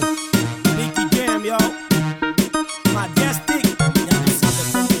 yo, Nicky Jam, yo, Majestic, ya tú sabes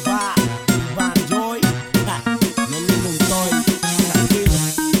cómo va, Van Joy, no es ningún toy, tranquilo.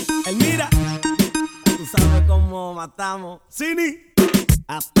 El mira, tú sabes cómo matamos. Cini,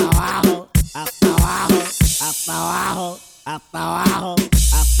 hasta abajo, hasta abajo, hasta abajo, hasta abajo,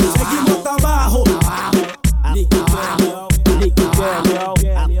 hasta abajo. Seguimos hasta abajo, Nicky Jam, Nicky Jam,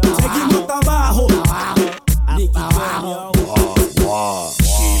 seguimos hasta abajo, Nicky Jam.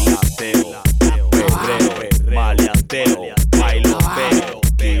 Quilateo, perreo, maleanteo, bailoteo,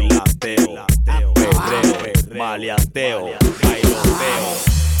 quilateo, perreo, maleanteo, bailoteo.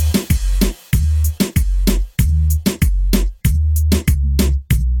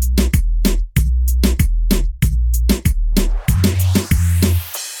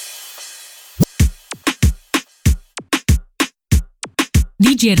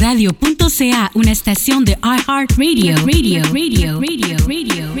 DJRadio.ca, una estación de iHeartRadio. Radio.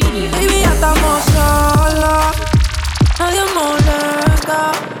 Baby, ya estamos solos, nadie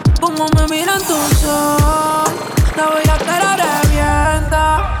molesta. Como me miran tus ojos, la voy a cara revienta.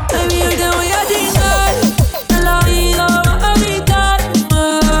 Baby, hoy te voy a chingar, en la vida vas a evitarme,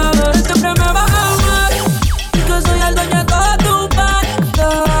 pero siempre me vas a amar, que soy el dueño de toda tu parte.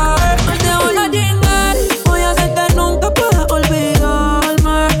 Hoy te voy a chingar, voy a hacer que nunca puedas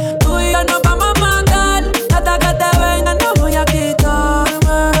olvidarme. Tú y yo nos vamos a matar, hasta que te vengan no voy a quitarme.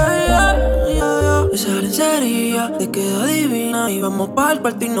 Esa lencería te queda divina y vamos pa'l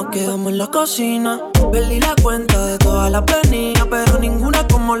cuarto y nos quedamos en la cocina. Perdí la cuenta de todas las venidas, pero ninguna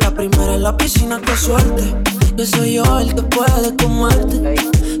como la primera en la piscina. Qué suerte, que soy yo el que puede comerte.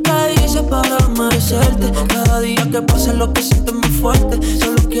 ¿Qué hice para merecerte? Cada día que pasa lo que siento es más fuerte.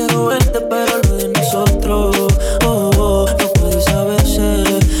 Solo quiero verte, pero lo de nosotros, no puede saberse.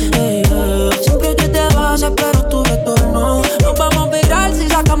 Siempre que te vas espero tu retorno. Nos vamos a virar si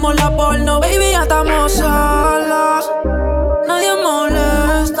sacamos la porno. Baby, ya estamos solos, nadie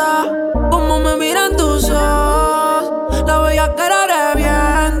molesta. Como me miran tus ojos, la bella cara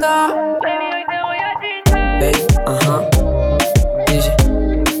revienta. Baby, hoy te voy a decir. Hey, ajá. Dice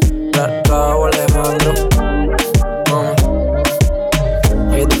Raúl Alejandro.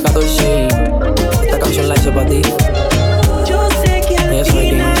 Oye, te 14. Esta canción la hice para ti. Yo sé que al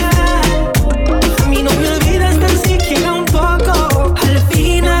final a mí no me olvidas tan siquiera un poco. Al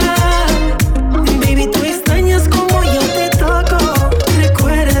final, baby, tú extrañas como yo te toco.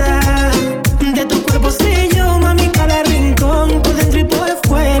 Recuerda, de tu cuerpo sé yo, mami, cada rincón, por dentro y por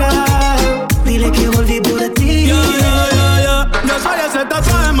fuera. Dile que volví por ti. Yo soy ese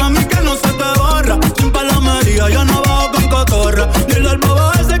tatuaje, mami, que no se te borra. Sin palomería, yo no bajo con cotorra. Dile al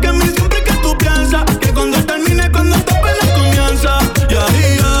bobo ese que me siempre que tú piensas que cuando termine con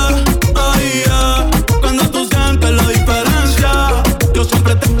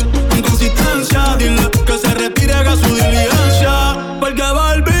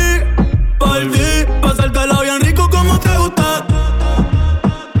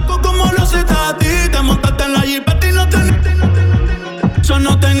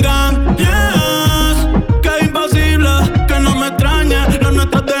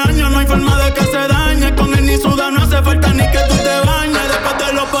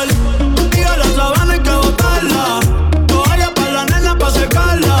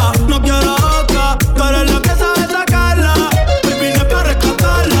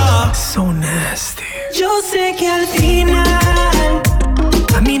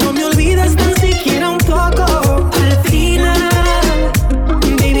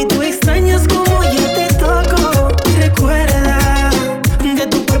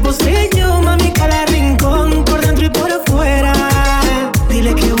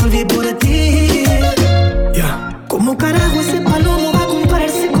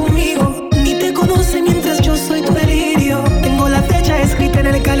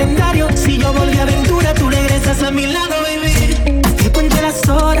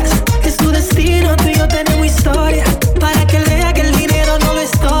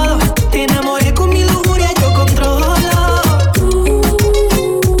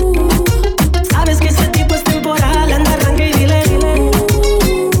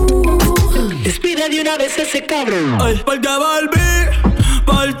Ay, porque volví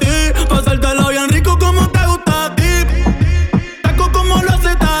por ti, pasártelo bien rico como te gusta a ti. Taco como lo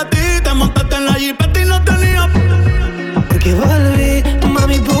haces a ti, te montaste en la jipeta y no tenía. Porque volví,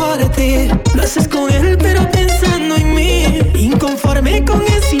 mami, por ti. Lo haces con él, pero pensando en mí. Inconforme con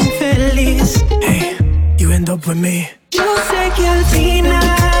ese infeliz. Hey, you end up with me. Yo sé que al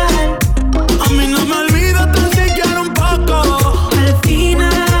final a mí no me olvidas tan siquiera un poco. Al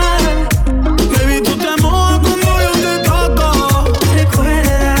final, baby, tú te mojas cuando yo te toco.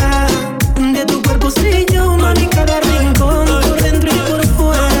 recuerda, de tu cuerpo soy yo, mami, cada rincón, por dentro y por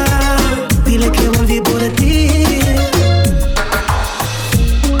fuera. Dile que volví por ti.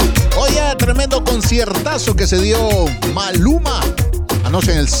 Oye, tremendo conciertazo que se dio Maluma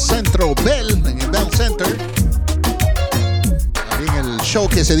anoche en el Centro Bell, en el Bell Center. También el show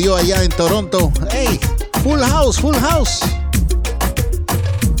que se dio allá en Toronto. ¡Hey! Full house, full house.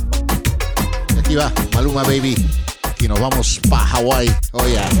 Y aquí va Maluma, baby. Y nos vamos pa' Hawaii. Oh,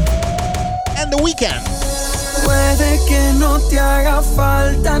 yeah. And the weekend. Puede que no te haga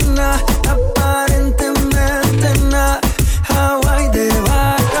falta nada, aparentemente nada. Hawaii de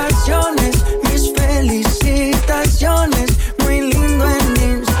vacaciones, mis felicitaciones. Muy lindo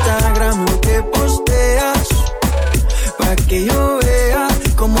en Instagram lo que posteas, pa' que yo vea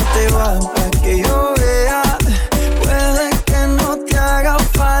cómo te va, pa' que yo vea. Puede que no te haga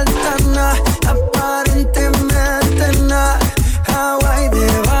falta nada, aparentemente nada. Hawaii de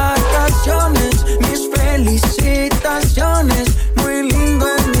vacaciones, mis felicitaciones. Muy lindo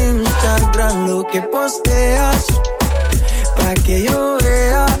en Instagram lo que posteas, pa' que yo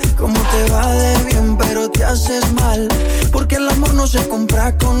vea cómo te va de bien, pero te haces mal. Porque el amor no se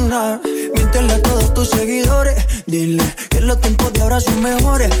compra con nada. Miéntele a todos tus seguidores, dile que los tiempos de ahora son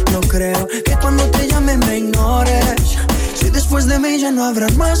mejores. No creo que cuando te llame me ignores. Si después de mí ya no habrá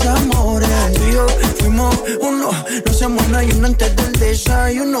más amores. Tú y yo fuimos uno, no hacemos nada y uno antes del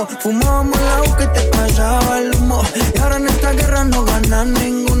desayuno. Fumábamos el agua que te pasaba el humo. Y ahora en esta guerra no gana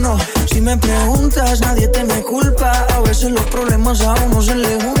ninguno. Si me preguntas, nadie te me culpa. A veces los problemas a uno se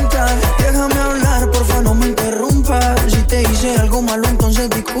le juntan. Déjame hablar, porfa, no me interrumpas. Si te hice algo malo, entonces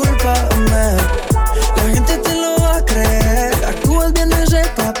discúlpame. La gente te lo va a creer. Actúas bien ese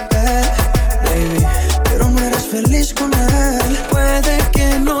papel, baby, pero no eres feliz con él. Puede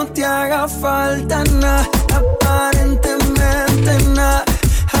que no te haga falta nada, aparentemente nada.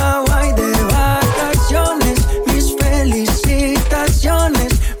 Hawaii de vacaciones, mis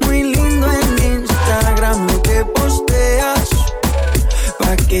felicitaciones. Muy lindo en Instagram lo que posteas,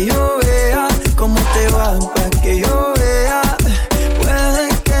 pa' que yo vea cómo te va, pa' que yo vea. Puede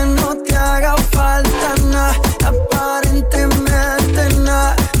que no te haga falta nada, aparentemente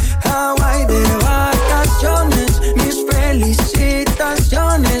nada. Hawaii de vacaciones, mis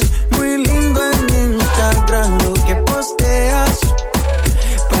felicitaciones. Muy lindo en Instagram lo que posteas,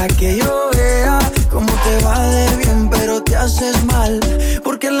 pa' que yo vea cómo te va de bien, pero te haces mal.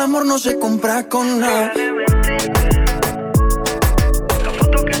 Porque el amor no se compra con nada. La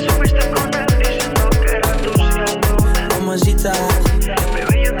foto que subiste con él diciendo que era tu cielo. Mamacita,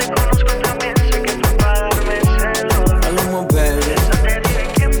 Bebé, yo te conozco también, sé que fue para darme celos. Maluma, baby. Esa te dije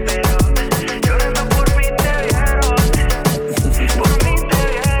quién, pero llorando por mí te vieron. Por mí te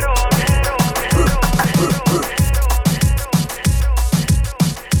vieron.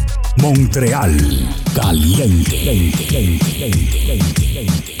 Montreal caliente.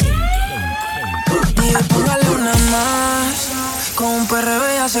 Y póngale una más, con un perreo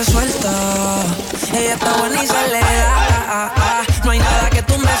ella se suelta. Ella está buena y se le da. No hay nada que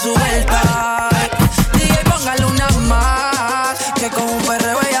tumbe su vuelta. DJ, póngale una más, que con un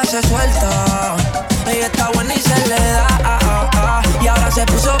perreo ella se suelta. Ella está buena y se le da. Y ahora se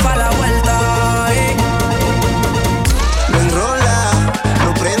puso pa' la vuelta. Lo enrola,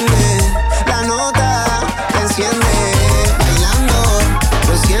 lo prende, la nota te enciende, bailando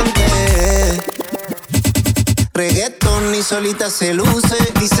lo siente. Reggaeton y solita se luce,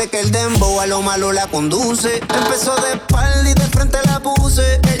 dice que el dembow a lo malo la conduce. Empezó de espalda y de frente la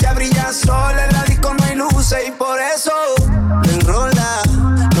puse. Ella brilla sola, en la disco no hay luces y por eso lo enrola,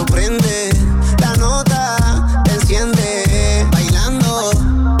 lo prende, la nota te enciende, bailando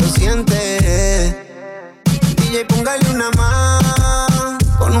lo siente. DJ, póngale una más,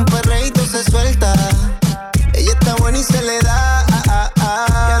 con un perreíto se suelta. Ella está buena y se le da,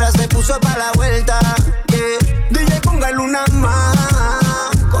 y ahora se puso pa' la vuelta. Yeah. DJ, póngale una más,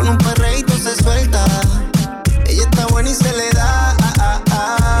 con un perreíto se suelta. Ella está buena y se le da,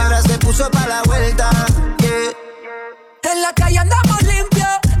 y ahora se puso pa' la vuelta. Yeah. En la calle andamos limpios,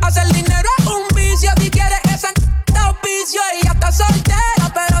 hacer dinero es un vicio. Si quieres esa auspicio, ella está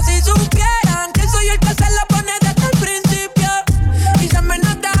soltera, pero si supieran que soy el que se la pone desde el principio.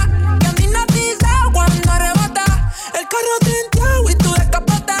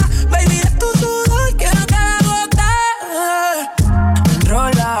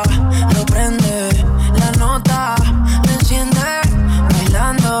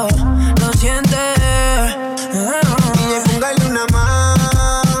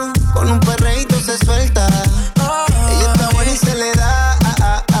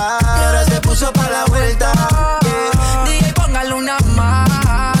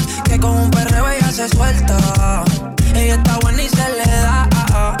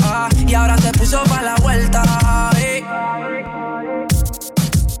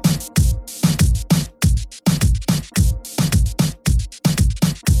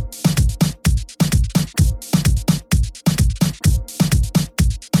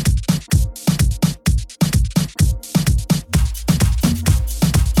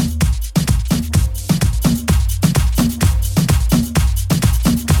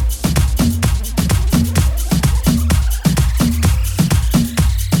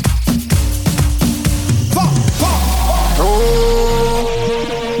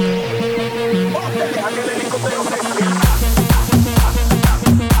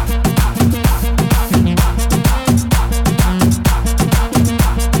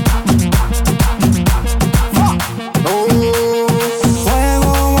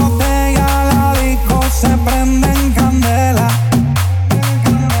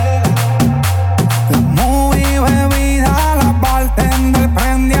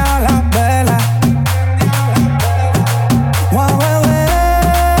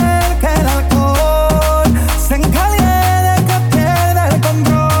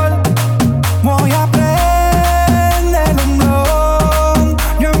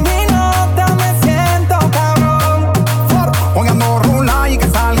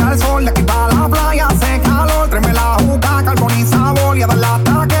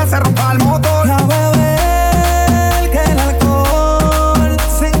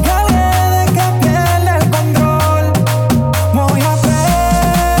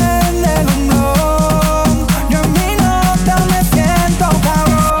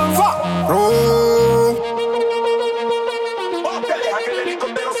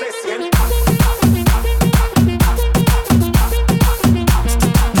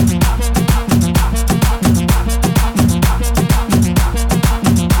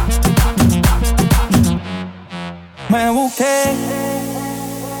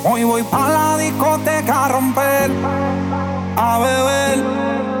 Hoy voy pa' la discoteca a romper, a beber,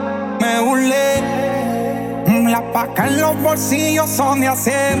 me burlé. Las pacas en los bolsillos son de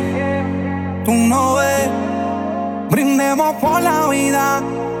hacer, tú no ves. Brindemos por la vida,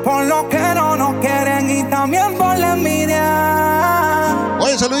 por los que no nos quieren y también por la envidia.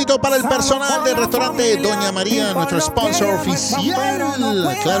 Oye, saludito para el personal del restaurante Doña María, nuestro sponsor oficial.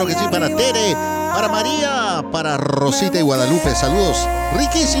 Claro que sí, para Tere, para María, para Rosita y Guadalupe. Saludos,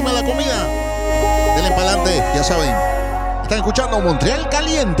 riquísima la comida. Denle pa'lante, ya saben. Están escuchando Montreal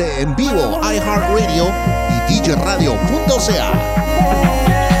Caliente en vivo, iHeartRadio y DJRadio.ca.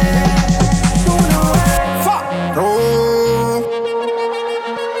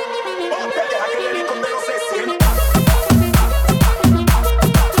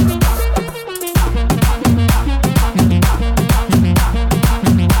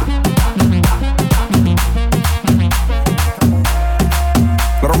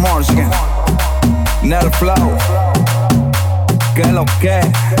 Nel Flow, que lo que,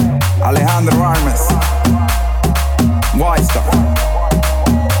 Alejandro Armes, White Star,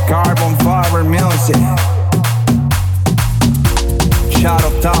 Carbon Fiber Music,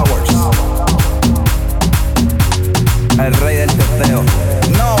 Shadow Towers, el rey del teteo.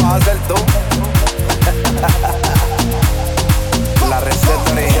 No vas a ser tú. La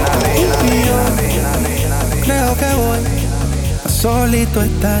receta original. Creo que voy a solito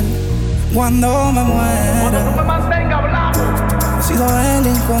estar cuando me muera. He sido el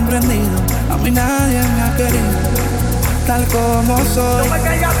incomprendido, a mí nadie me ha querido tal como soy. Y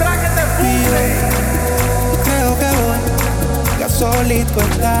yo creo que voy a solito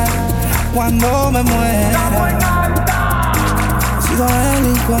estar cuando me muera. He sido el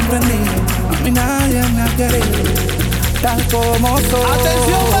incomprendido, a mí nadie me ha querido tal como soy.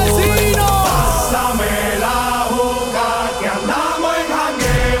 ¡Atención, vecino! Pásame la boca que andamos en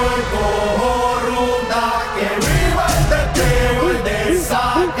jangueo, el cojo ruta, que viva el teteo, el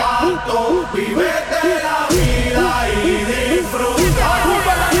desacato, vívete la vida y disfruta.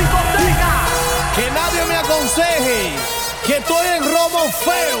 Que nadie me aconseje que estoy en robo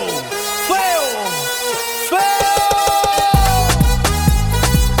feo, feo, feo.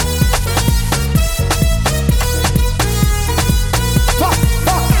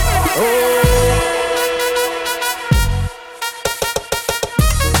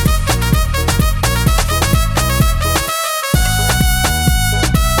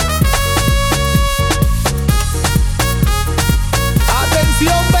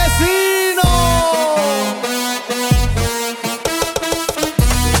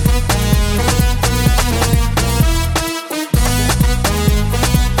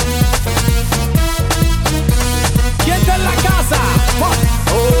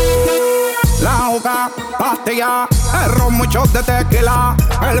 El ron, muchos de tequila,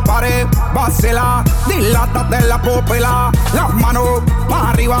 el pared vacila, dilata de la pupila, las manos para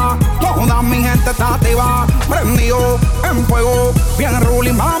arriba, toda mi gente está activa, prendido en fuego, bien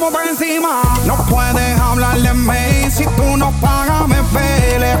ruling, vamos por encima. No puedes hablar de mí, si tú no pagas me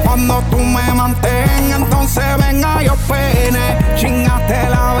pele, cuando tú me mantengas, entonces venga yo pene, chingaste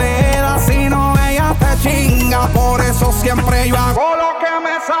la vela, si no ella te chinga, por eso siempre yo hago lo que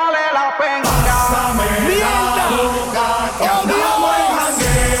me sale la penga.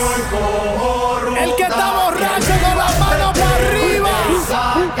 El que está borracho con las manos para arriba.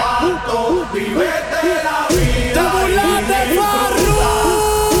 Vívete la vida. Te burlaste, Farru.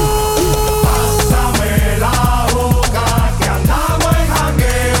 Pásame la boca que andamos en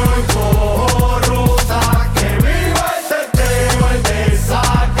jangueo y cojo ruta. Que viva el teteo, el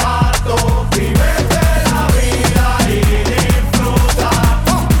desacato. Vívete la vida y disfruta.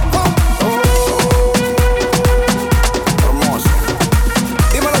 Hermoso.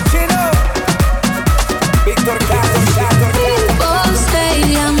 Dímelo, Chino. Víctor Castro. Oh,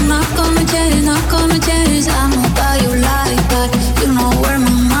 say I'm not gonna change, not gonna change. I know that you like that. You know where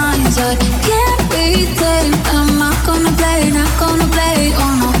my mind's at. Can't be tamed. I'm not gonna play, not gonna play.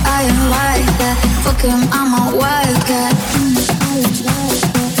 Oh no, I ain't like that. Fuck him, I'm a wildcat.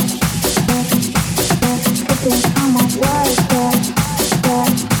 I'm a wildcat.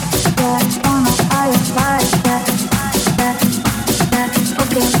 Oh no, I ain't like that.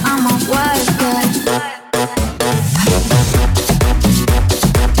 Okay, I'm a wildcat.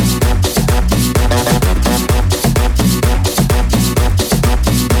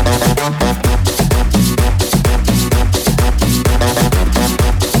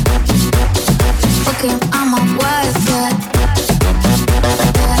 Okay, I'm a wild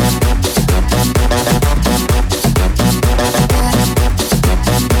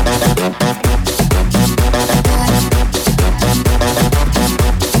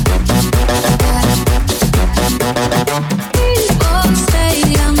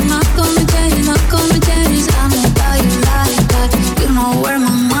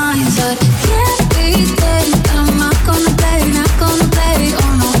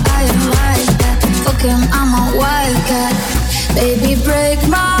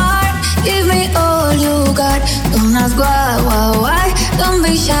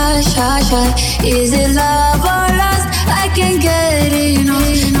why. Is it love or lust? I can't get enough.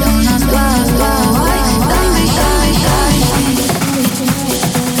 Don't ask why. Don't be shy.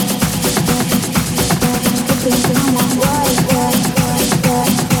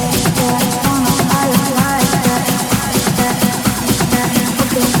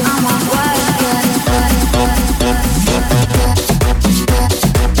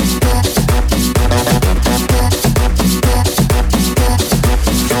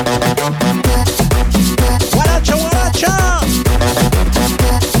 Guaracha, guaracha.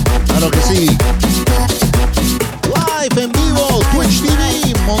 Claro que sí. Live en vivo, Twitch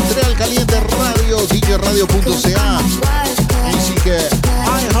TV, Montreal Caliente Radio, DJRadio.ca. Ainsi que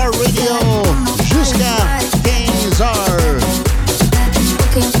iHeartRadio jusqu'à 15h.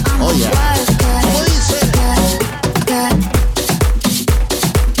 Oh yeah. ¿Cómo dice?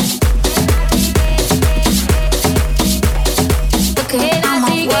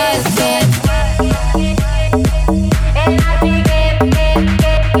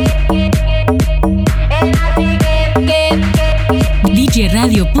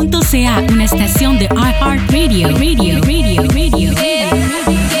 DJRadio.ca, una estación de iHeartRadio. Radio.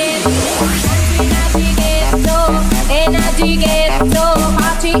 Energy ghetto,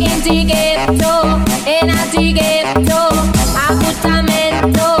 party in the ghetto. Energy ghetto,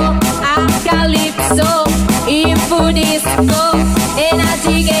 appuntamento, a calypso, info disco.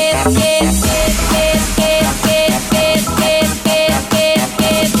 Energy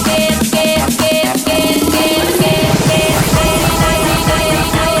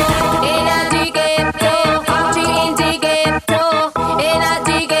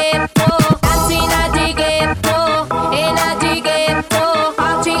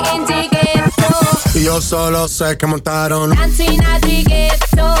Yo solo sé que montaron dancing at the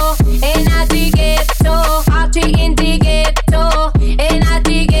ghetto, in at the ghetto, party in the ghetto, in at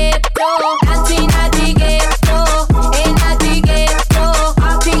the ghetto, dancing at the ghetto, in at the ghetto,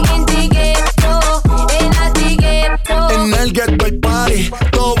 party in the ghetto, in at the ghetto. en el ghetto hay party,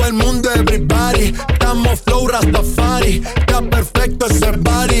 todo el mundo everybody, estamos flow Rastafari, está perfecto ese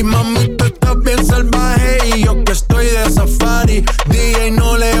body, mami tú estás bien salvaje y yo que estoy de safari, DJ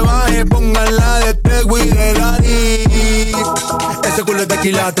no le baje, pónganla de Tego y de Daddy. Ese culo es de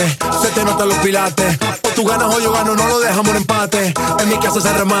quilate, se te notan los pilates, o tú ganas o yo gano, no lo dejamos en empate, en mi casa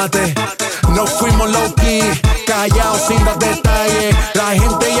se remate. No fuimos low key, callados sin dar detalles. La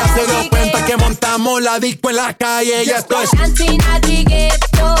gente ya se dio cuenta que montamos la disco en la calle. Ya estoy dancing at the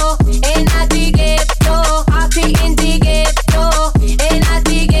ghetto, in at the ghetto, party in the ghetto, in at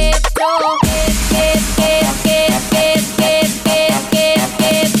the ghetto.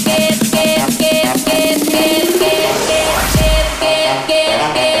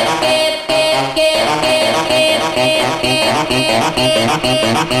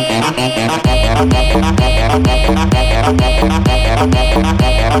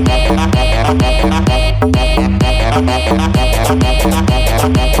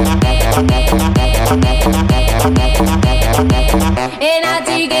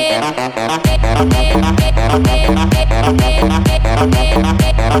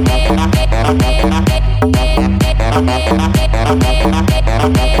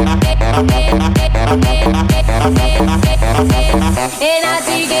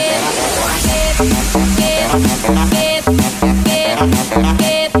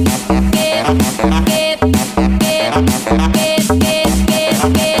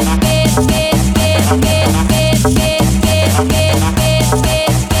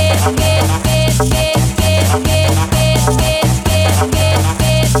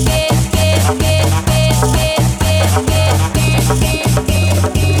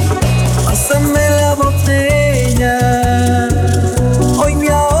 Pásame la botella, hoy me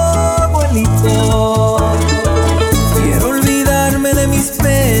ahogo en licor. Quiero olvidarme de mis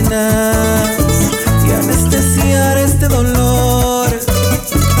penas y anestesiar este dolor.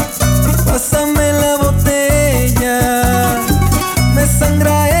 Pásame la botella, me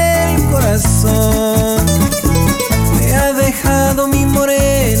sangra el corazón. Me ha dejado mi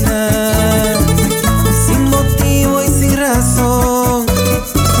morena, sin motivo y sin razón.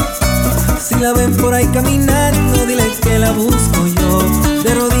 Si la ven por ahí caminando, dile que la busco yo.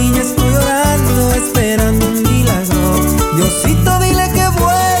 De rodillas estoy orando, esperando un milagro. Diosito, dile que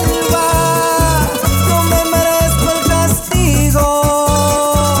vuelva, no me merezco el castigo.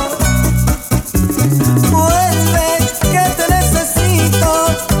 Vuelve, que te necesito.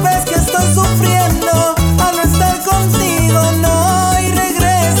 Ves que estoy sufriendo al no estar contigo. No, y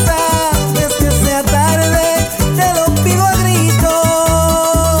regresa, es que sea tarde, te lo pido a gritos.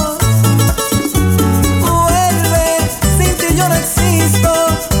 Vuelve, sin ti yo no existo.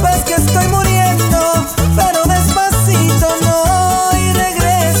 Ves que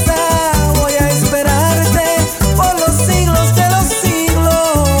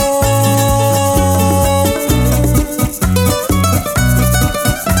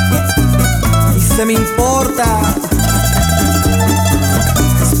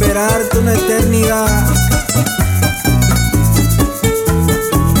esperarte una eternidad.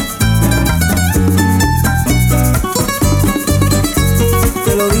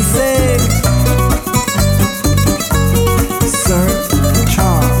 Te lo dice Sir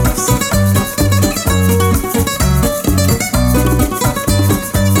Charles.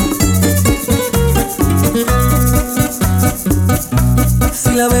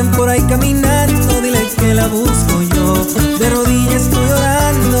 Si la ven por ahí caminando, dile que la busco yo. De rodillas estoy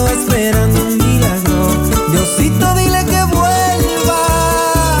orando, esperando un milagro. Diosito, dile que vuelva,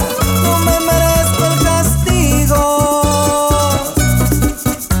 no me merezco el castigo.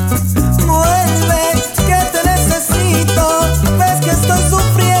 Vuelve, que te necesito. Ves que estoy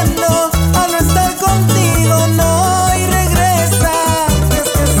sufriendo al no estar contigo. No, y regresa, es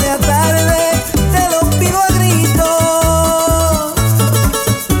que sea tarde, te lo pido a gritos.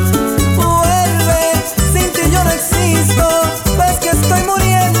 Vuelve, sin ti yo no existo. Ves que estoy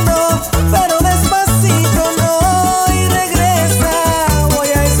muriendo, pero despacito. No, y regresa, voy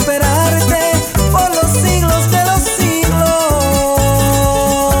a esperarte por los siglos de los siglos.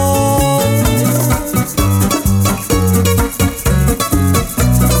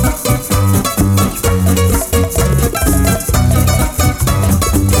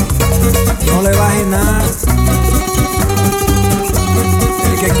 No le baje nada.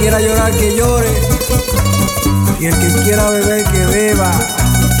 El que quiera llorar que llore, y el que quiera beber que beba.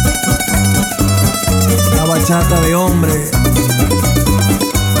 La bachata de hombre.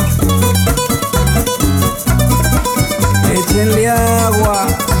 Échenle agua.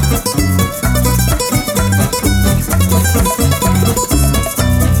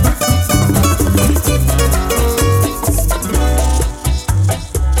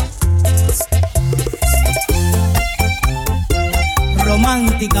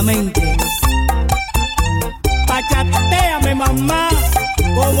 Románticamente. Bachateame, mamá,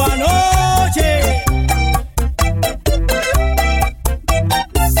 como anoche.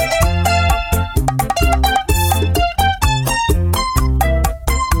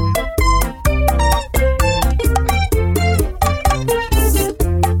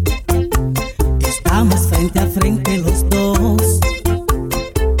 Estamos frente a frente los dos,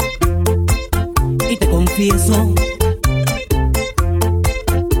 y te confieso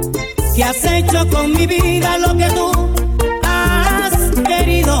que has hecho con mi vida lo que tú has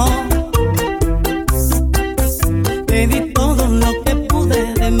querido. Te di todo lo que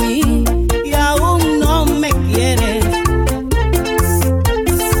pude de mí y aún no me quieres.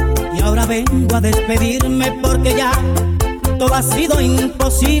 Y ahora vengo a despedirme porque ya todo ha sido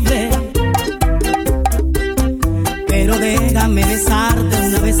imposible. Pero déjame besarte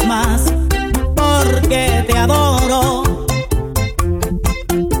una vez más porque te adoro.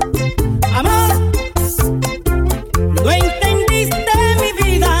 No entendiste mi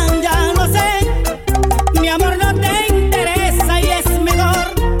vida, ya lo sé. Mi amor no te interesa y es mejor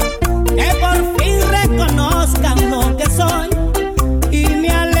que por fin reconozcan lo que soy y me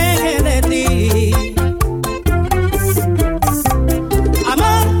aleje de ti.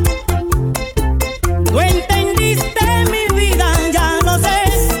 Amor, no entendiste mi vida, ya lo sé.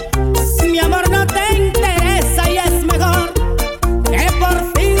 Mi amor no te interesa y es mejor que por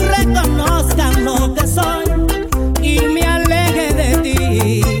fin reconozcan lo que soy y me aleje de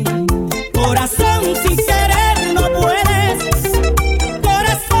ti. Corazón, sin querer no puedes.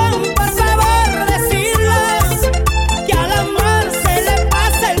 Corazón, por favor, decirlo, que al amor se le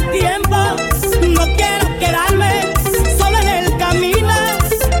pasa el tiempo. No quiero quedarme solo en el camino.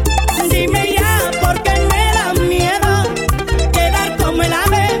 Dime ya, porque me da miedo quedar como el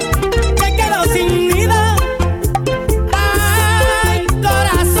ave que quedó sin nido. Ay,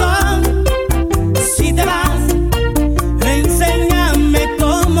 corazón, si te vas, enséñame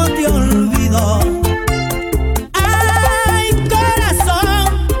cómo te olvido. Ay, corazón,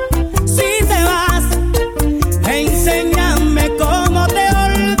 si te vas, enséñame cómo te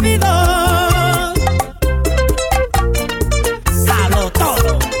olvido. Dalo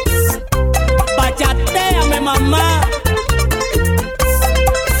todo, bachateame, mamá.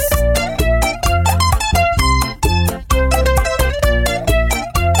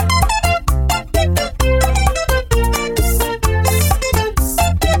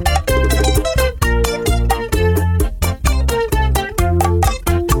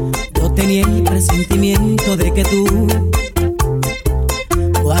 Yo tenía el presentimiento de que tú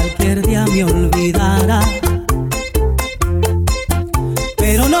cualquier día me olvidarás,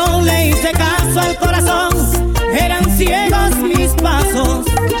 pero no le hice caso al corazón. Eran ciegos mis pasos.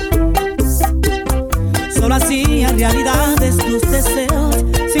 Solo hacía realidades tus deseos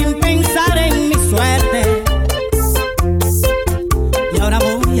sin pensar en mi suerte. Y ahora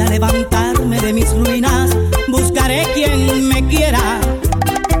voy a levantarme de mis ruinas, buscaré quien me quiera.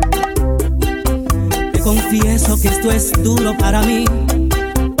 Te confieso que esto es duro para mí,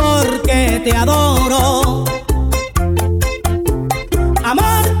 porque te adoro.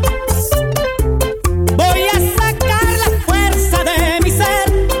 Amor, voy a sacar la fuerza de mi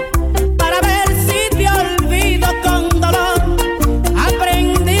ser para ver si te olvido con dolor.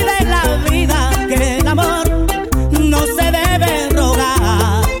 Aprendí de la vida que el amor no se debe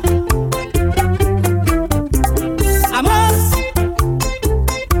rogar. Amor,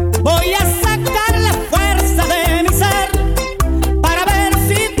 voy a sacar la fuerza de mi ser para ver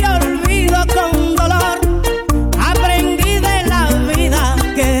si te olvido con dolor. Aprendí de la vida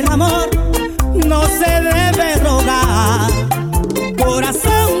que el amor no se debe rogar.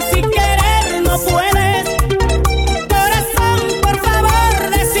 Corazón, si querer no puedes, corazón, por favor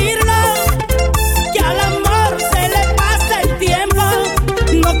decirlo, que al amor se le pasa el tiempo.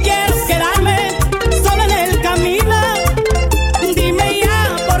 No quiero quedarme solo en el camino. Dime ya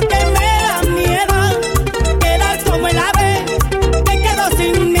porque me da miedo quedar como el ave que quedó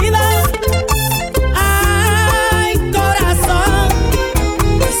sin vida. Ay, corazón,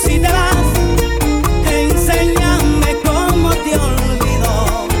 si te vas, enséñame cómo te olvido.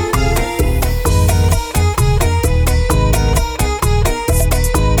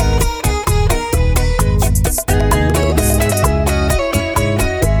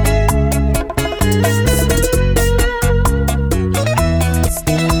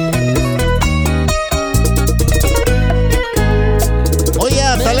 Oye,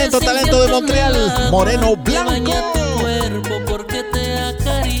 talento de Montreal, Moreno Blanco.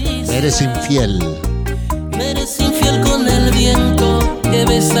 Eres infiel. Me eres infiel con el viento que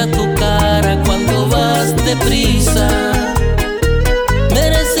besa tu cara cuando vas deprisa. Me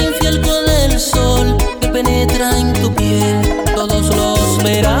eres infiel con el sol que penetra en tu piel todos los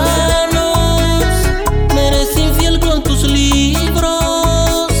veranos. Me eres infiel con tus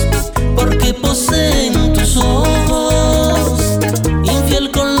libros porque poseen tus ojos.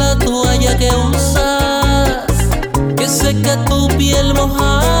 Infiel con la toalla que usas que seca tu piel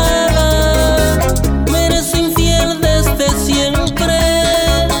mojada. Me eres infiel desde siempre,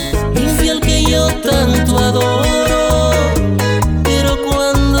 infiel que yo tanto adoro. Pero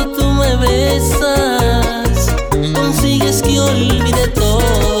cuando tú me besas, consigues que olvide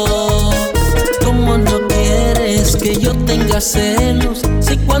todo. ¿Cómo no quieres que yo tenga celos?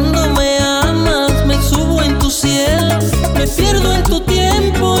 Si cuando me amas me subo en tu cielo, me pierdo en tu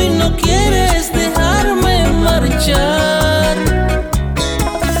tiempo y no quieres dejarme marchar.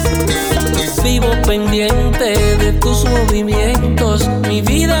 Vivo pendiente de tus movimientos, mi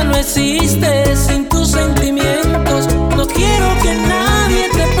vida no existe sin tus sentimientos. No quiero que nadie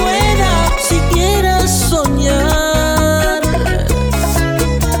te pueda siquiera soñar.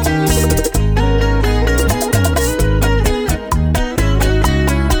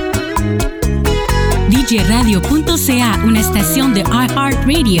 DJRadio.ca, una estación de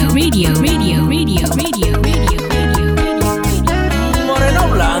iHeartRadio. Radio. Moreno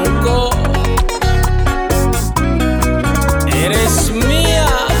Blanco, eres mía.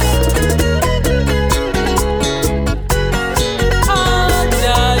 Ay,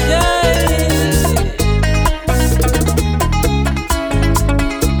 ay, ay.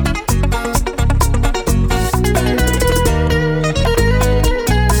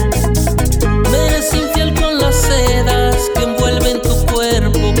 Me eres infiel con las sedas que envuelven tu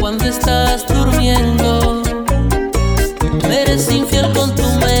cuerpo cuando estás durmiendo. Me eres infiel con tu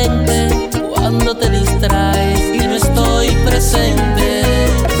mente cuando te distraes y no estoy presente.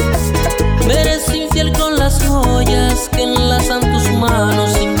 Me eres infiel con las joyas que enlazan tus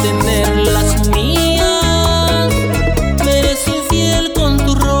manos sin tener las mías. Me eres infiel con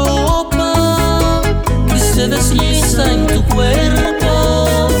tu ropa que se desliza en tu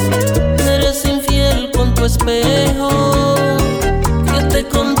cuerpo. Me eres infiel con tu espejo que te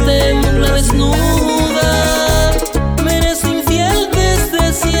contempla desnuda. Me eres infiel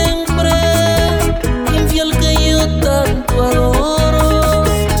desde siempre, infiel que yo tanto adoro.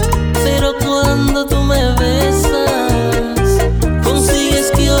 Pero cuando tú me besas,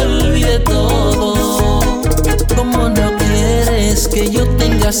 consigues que olvide todo. ¿Cómo no quieres que yo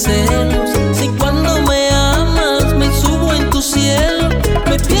tenga celos? Si cuando me amas me subo en tu cielo,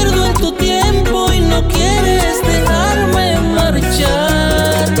 me pierdo en tu tiempo y no quieres dejarme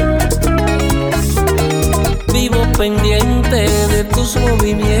marchar. Vivo pendiente de tus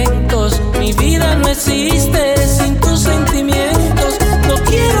movimientos, mi vida no existe sin tus sentimientos. No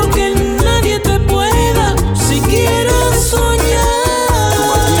quiero que nadie te pueda siquiera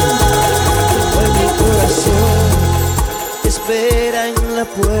soñar. Mi corazón espera en la la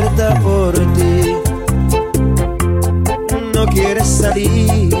puerta por ti. No quieres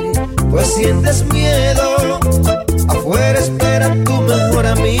salir, pues sientes miedo. Afuera espera tu mejor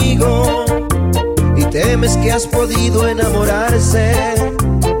amigo y temes que has podido enamorarse.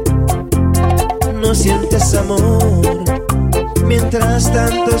 No sientes amor, mientras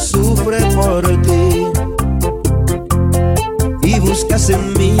tanto sufre por ti. Y buscas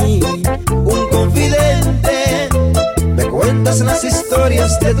en mí un confidente, me cuentas las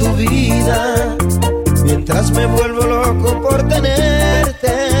historias de tu vida, mientras me vuelvo loco por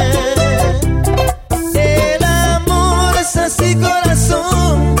tenerte. El amor es así,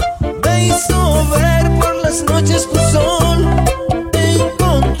 corazón, me hizo ver por las noches tu sol,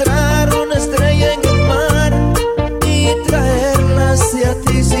 encontrar una estrella en el mar y traerla hacia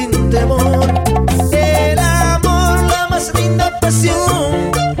ti sin temor. El amor, la más linda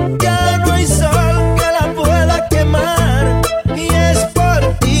pasión, ya no hay sol que la pueda quemar, y es por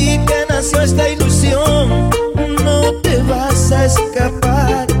ti que nació esta ilusión. No te vas a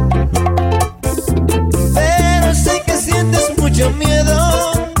escapar, pero sé que sientes mucho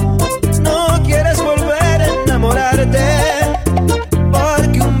miedo. No quieres volver a enamorarte,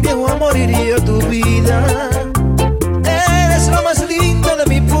 porque un viejo amor hirió tu vida. Eres lo más lindo de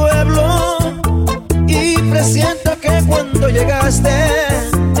mi pueblo y presiento que cuando llegaste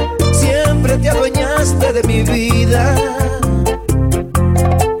siempre te adueñaste de mi vida.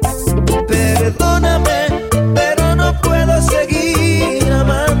 Perdóname, pero no puedo seguir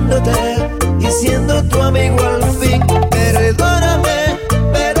amándote y siendo tu amigo al fin. Perdóname,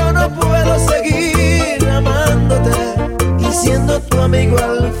 pero no puedo seguir amándote y siendo tu amigo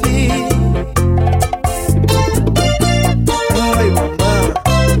al fin. Ay, mamá,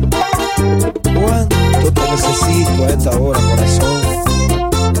 cuánto te necesito a esta hora, corazón.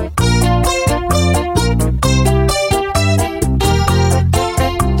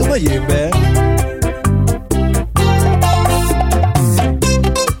 Tú me lleves.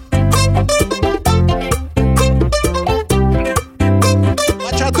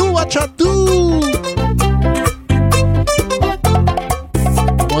 Bachatú, bachatú.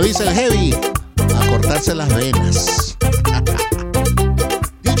 Como dice el heavy, a cortarse las venas.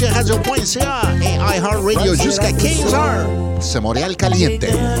 DJ Radio.ca en iHeartRadio, Jusca 15 se Montreal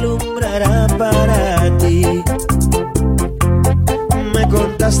Caliente. Me alumbrará para ti. Me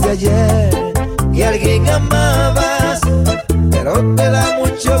contaste ayer que alguien amabas, pero te da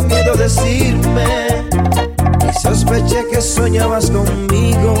mucho miedo decirme. Y sospeché que soñabas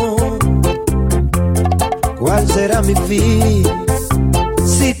conmigo. ¿Cuál será mi fin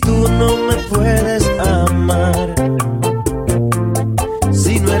si tú no me puedes amar?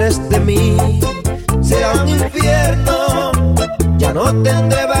 Si no eres de mí, será un infierno. Ya no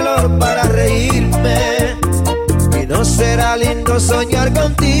tendré valor para reírme y no será lindo soñar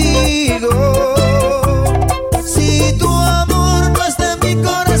contigo. Si tu amor no es de mi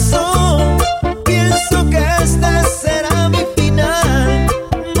corazón, pienso que este será mi final.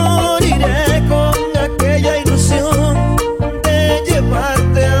 Moriré con aquella ilusión de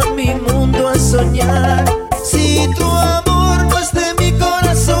llevarte a mi mundo a soñar. Si tu amor no es de mi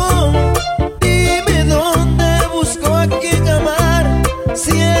corazón, dime dónde busco a quien amar.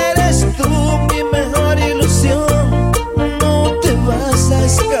 Si eres tú mi mejor ilusión, no te vas a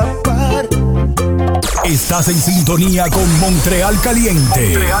escapar. Estás en sintonía con Montreal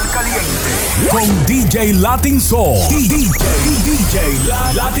Caliente. Con DJ Latin Soul. DJ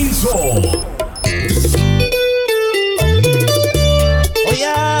Latin Soul. Oye,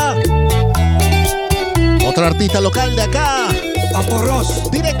 otro artista local de acá. Papo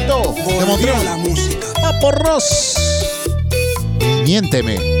Ross. Directo de Montreal. La música. Papo Ross.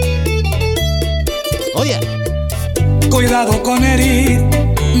 Miénteme. Oye. Cuidado con herir,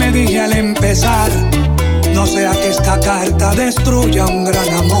 me dije al empezar. No sea que esta carta destruya un gran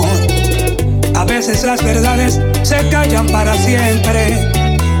amor. A veces las verdades se callan para siempre,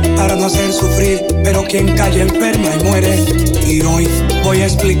 para no hacer sufrir, pero quien calla enferma y muere. Y hoy voy a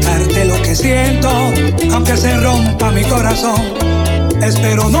explicarte lo que siento, aunque se rompa mi corazón.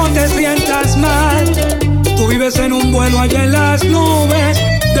 Espero no te sientas mal. Tú vives en un vuelo allá en las nubes,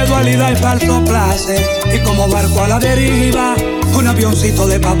 de dualidad y falso placer, y como barco a la deriva, un avioncito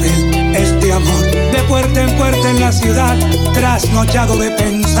de papel. Este amor de puerta en puerta en la ciudad, trasnochado de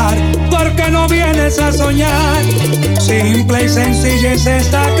pensar, ¿por qué no vienes a soñar? Simple y sencilla es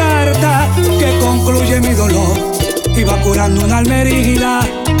esta carta que concluye mi dolor, y va curando una alma herida,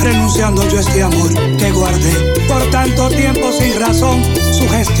 renunciando yo a este amor que guardé por tanto tiempo sin razón,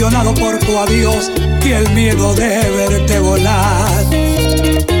 sugestionado por tu adiós y el miedo de verte volar.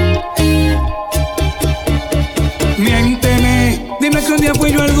 Miénteme, dime Dime que un día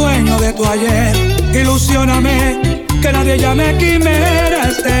fui yo el dueño de tu ayer. Ilusióname, que nadie llame quimera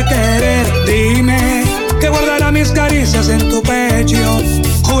este querer. Dime que guardará mis caricias en tu pecho.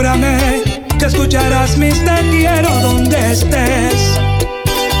 Júrame que escucharás mis te quiero donde estés.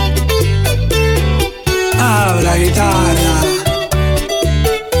 Habla guitarra.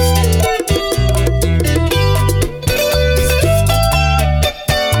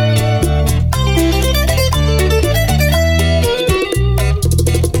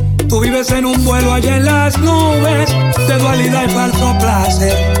 Tú vives en un vuelo allá en las nubes, de dualidad y falso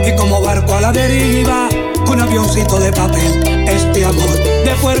placer, y como barco a la deriva, un avioncito de papel. Este amor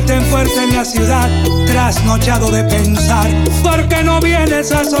de fuerte en fuerte en la ciudad, trasnochado de pensar, ¿por qué no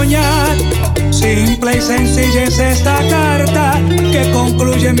vienes a soñar? Simple y sencilla es esta carta que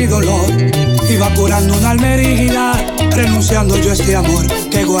concluye mi dolor, y va curando una alma herida, renunciando yo a este amor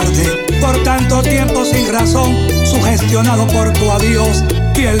que guardé por tanto tiempo sin razón, sugestionado por tu adiós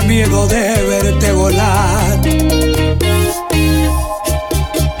y el miedo de verte volar.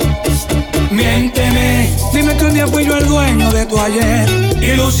 Miénteme, dime que un día fui yo el dueño de tu ayer.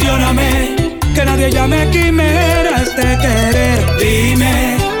 Ilusióname, que nadie llame quimera este querer.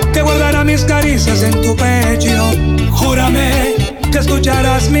 Dime que guardará mis caricias en tu pecho. Júrame que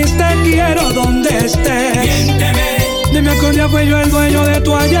escucharás mis te quiero donde estés. Miénteme, dime que un día fui yo el dueño de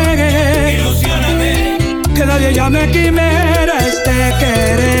tu ayer. Ilusióname, que nadie llame quimera este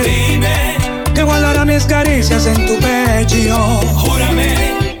querer. Dime que guardará mis caricias en tu pecho.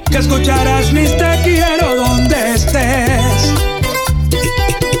 Júrame que escucharás mis te quiero donde estés.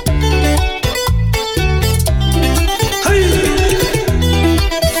 ¡Ay!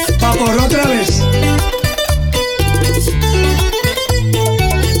 Va por otra vez.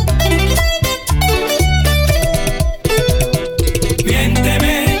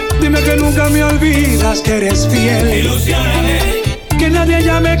 Miénteme, dime que nunca me olvidas, que eres fiel. Ilusióname, que nadie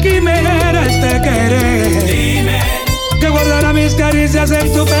llame quimera este querer. Dime que guardará mis caricias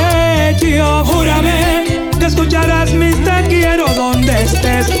en tu pecho. Júrame que escucharás mis te quiero donde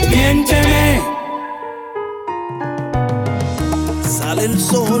estés. Miénteme. Sale el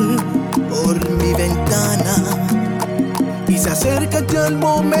sol por mi ventana y se acerca ya el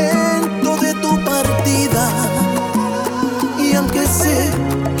momento de tu partida. Y aunque sé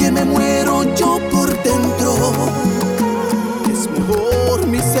que me muero yo por dentro, es mejor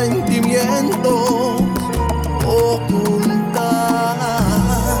mis sentimientos ocultar.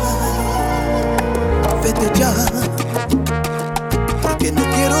 Vete ya, porque no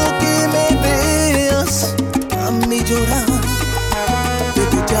quiero que me veas a mí llorar.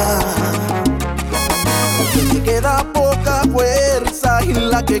 Vete ya, porque me queda poca fuerza y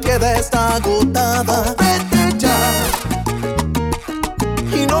la que queda está agotada. Vete ya,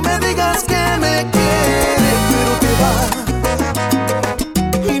 y no me digas que me quieres, pero te vas.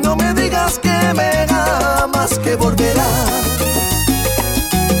 Y no me digas que me amas, que volverás,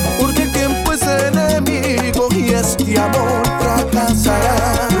 porque el tiempo es enemigo y este amor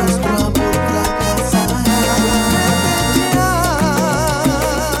fracasará. Nuestro amor fracasará.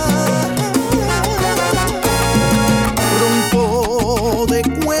 Pronto de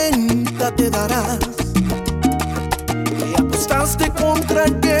cuenta te darás que apostaste contra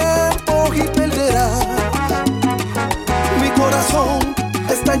el tiempo y perderás. Mi corazón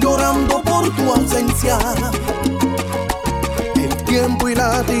está llorando por tu ausencia. El tiempo y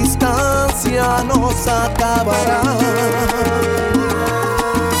la distancia nos acabarán.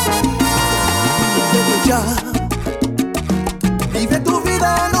 Vete ya, vive tu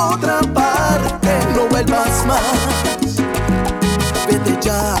vida en otra parte, no vuelvas más. Vete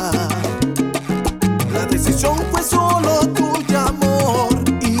ya, la decisión fue solo tuya, amor,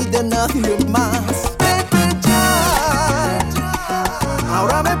 y de nadie más. Vete ya,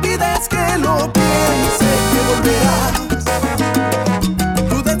 ahora me pides que lo piense, que volverás.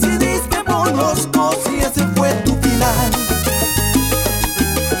 Tú decidiste por los dos y ese fue tu final,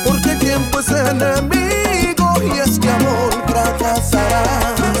 porque el tiempo es enemigo y este amor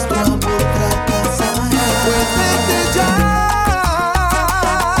fracasará. Nuestro amor fracasará. Pues vete ya.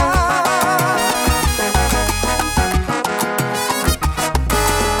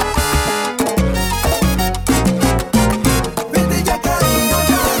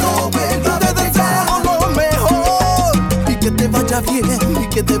 Bien, y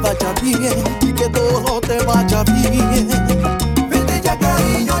que te vaya bien, y que todo te vaya bien. Vete ya,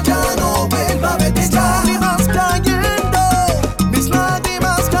 cariño, ya no vuelva, vete ya. Mis lágrimas cayendo, mis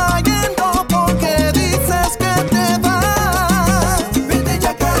lágrimas cayendo, porque dices que te vas. Vete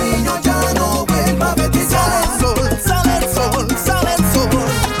ya, cariño, ya no vuelva, vete ya. Sale el sol, sale el sol, sale el sol.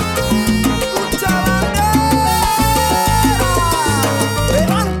 Mucha bandera.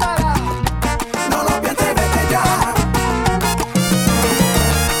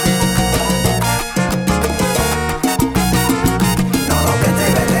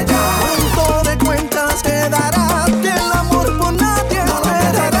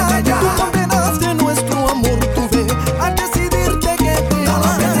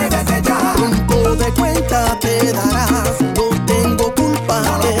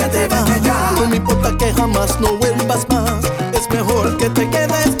 jamás no vuelvas más. Es mejor que te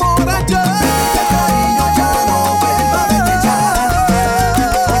quedes por allá. Vete, cariño, ya no vuelvas, vete ya.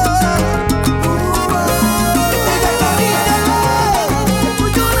 Vete, cariño,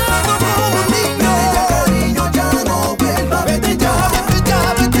 estoy llorando como un niño. Vete, cariño, ya no vuelvas, vete ya, vete ya,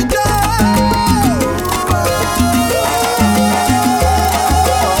 vete ya.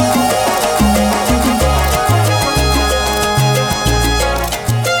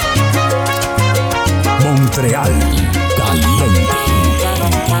 Montreal Caliente.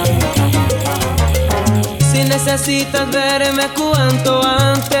 Si necesitas verme cuanto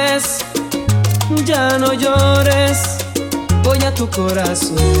antes, ya no llores, voy a tu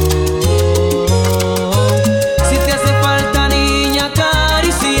corazón. Si te hace falta, niña,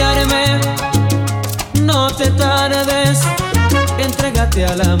 acariciarme, no te tardes, entrégate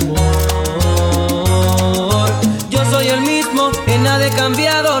al amor. Yo soy el mismo, en nada he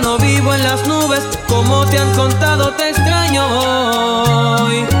cambiado, no vivo en las nubes, como te han contado, te extraño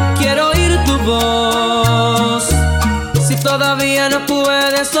hoy. Quiero oír tu voz. Si todavía no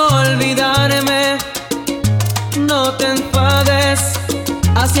puedes olvidarme, no te enfades,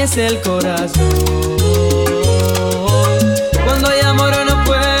 así es el corazón. Cuando hay amor no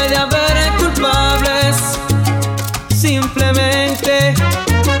puede haber culpables, simplemente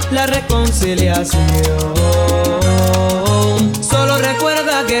la reconciliación. Solo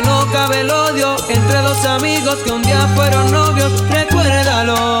recuerda que no cabe el odio entre dos amigos que un día fueron novios.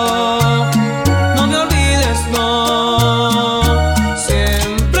 Recuérdalo, no me olvides, no.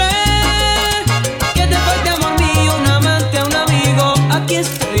 Siempre que te falte amor mío, un amante, un amigo, aquí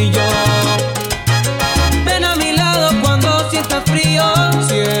estoy yo. Ven a mi lado cuando sientas frío.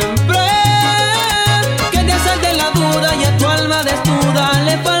 Siempre que te asalte la duda y a tu alma desnuda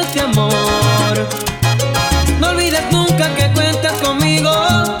le falte amor. No olvides nunca que cuentas conmigo.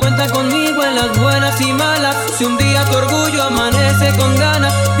 Cuenta conmigo en las buenas y malas. Si un día tu orgullo amanece con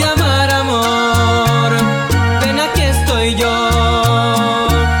ganas de amar, amor, ven, aquí estoy yo.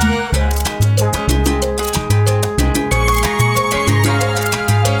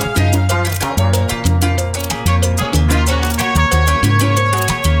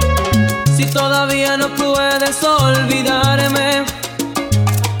 Si todavía no puedes olvidarme,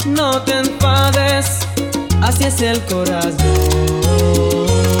 no te enfades, así es el corazón.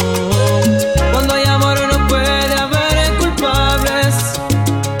 Cuando hay amor no puede haber culpables,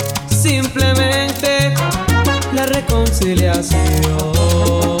 simplemente la reconciliación.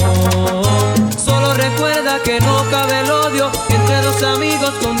 Solo recuerda que no cabe el odio entre dos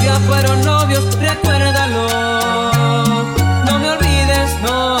amigos que un día fueron novios. Recuérdalo, no me olvides,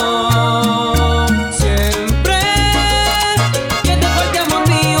 no. Siempre que te falte amor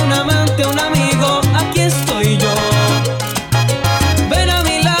mío, un amante, un amigo, aquí estoy yo. Ven a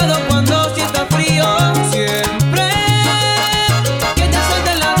mi lado cuando sientas frío. Siempre que te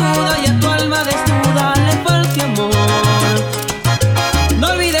asalte la duda y a tu alma desnuda le falte amor. No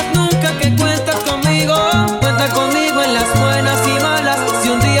olvides nunca que cuentas conmigo. Cuenta conmigo en las buenas y malas. Si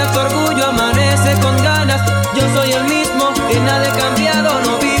un día tu orgullo amanece con ganas, yo soy el mismo, que nada he cambiado,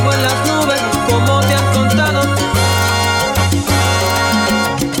 no vivo en las nubes, como te han contado.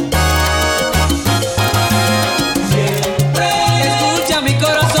 Escucha mi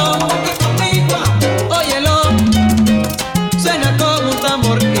corazón, óyelo, suena como un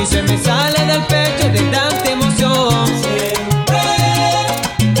tambor y se me sale del pecho de tanta emoción. Siempre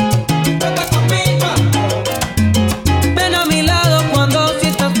cuenta conmigo. Ven a mi lado cuando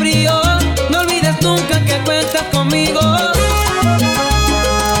sientas frío. No olvides nunca que cuentas conmigo.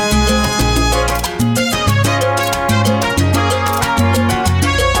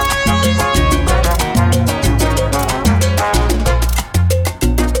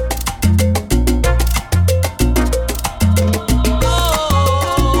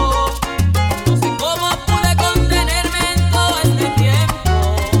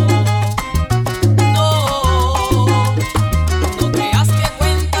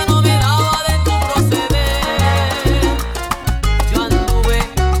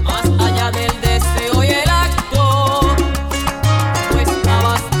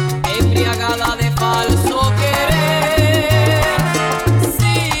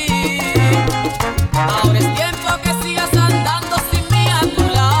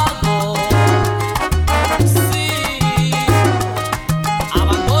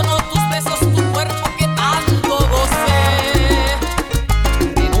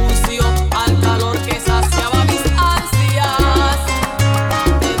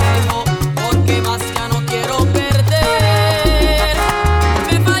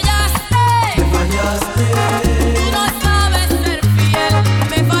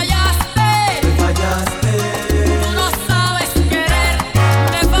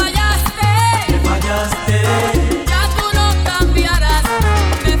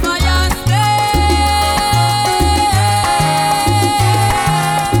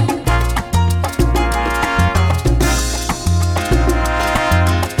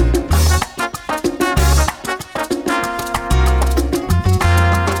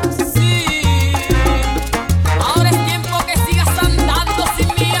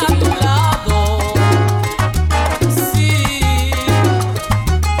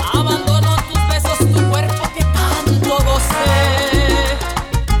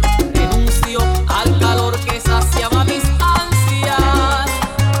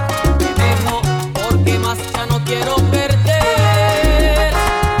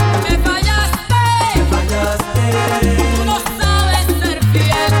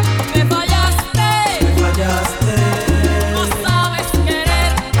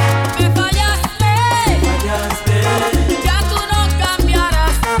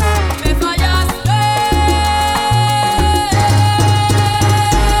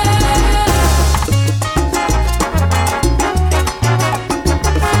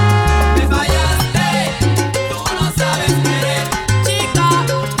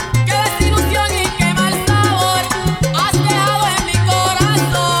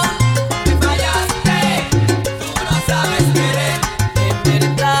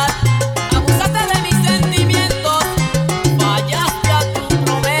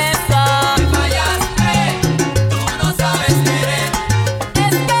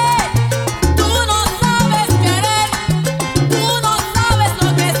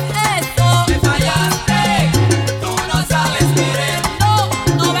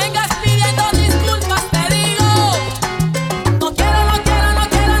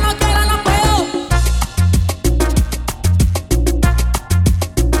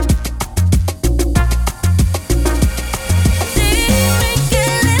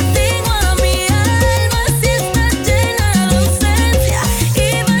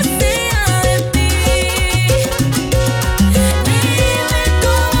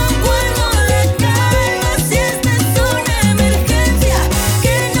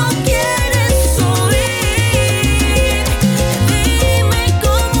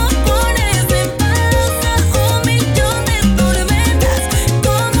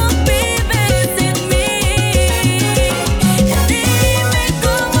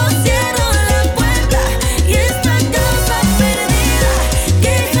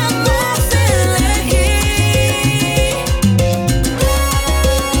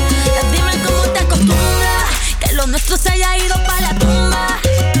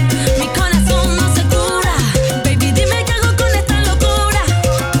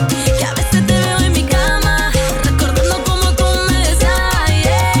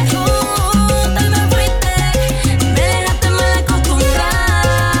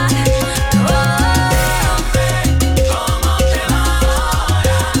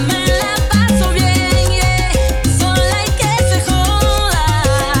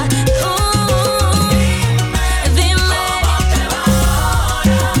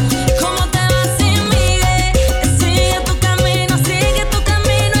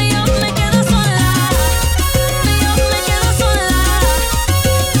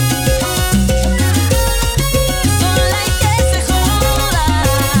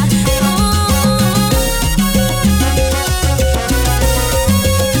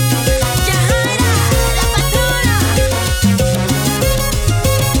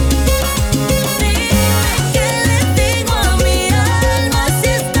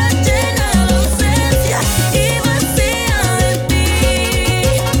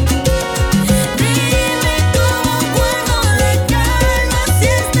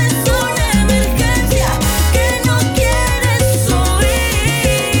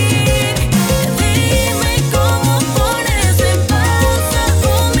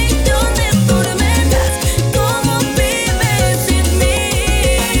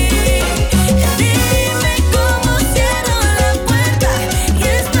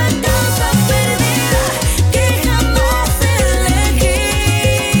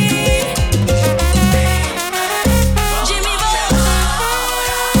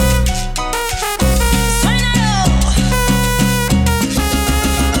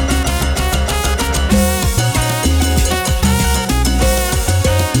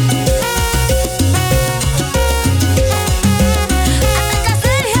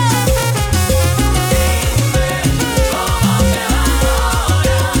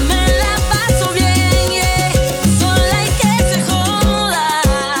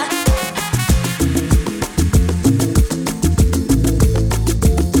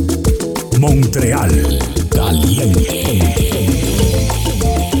 Montreal Caliente.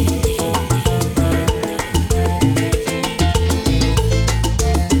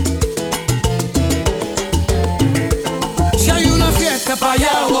 Si hay una fiesta pa'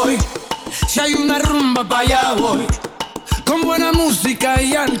 allá voy, si hay una rumba pa' allá voy, con buena música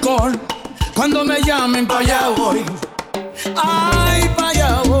y alcohol, cuando me llamen pa' allá voy. Ay, pa'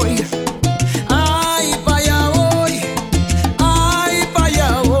 allá voy. Ay, pa' allá voy. Ay, pa'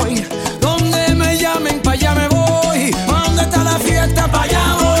 allá voy. Donde me llamen pa' allá me voy. Pa' donde está la fiesta pa'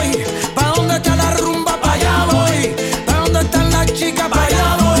 allá voy. Pa' donde está la rumba pa' allá voy. Pa' donde están las chicas pa'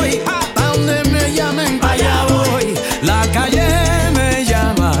 allá voy. Pa' donde me llamen pa' allá voy. La calle me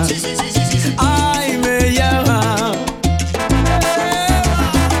llama. Ay, me llama.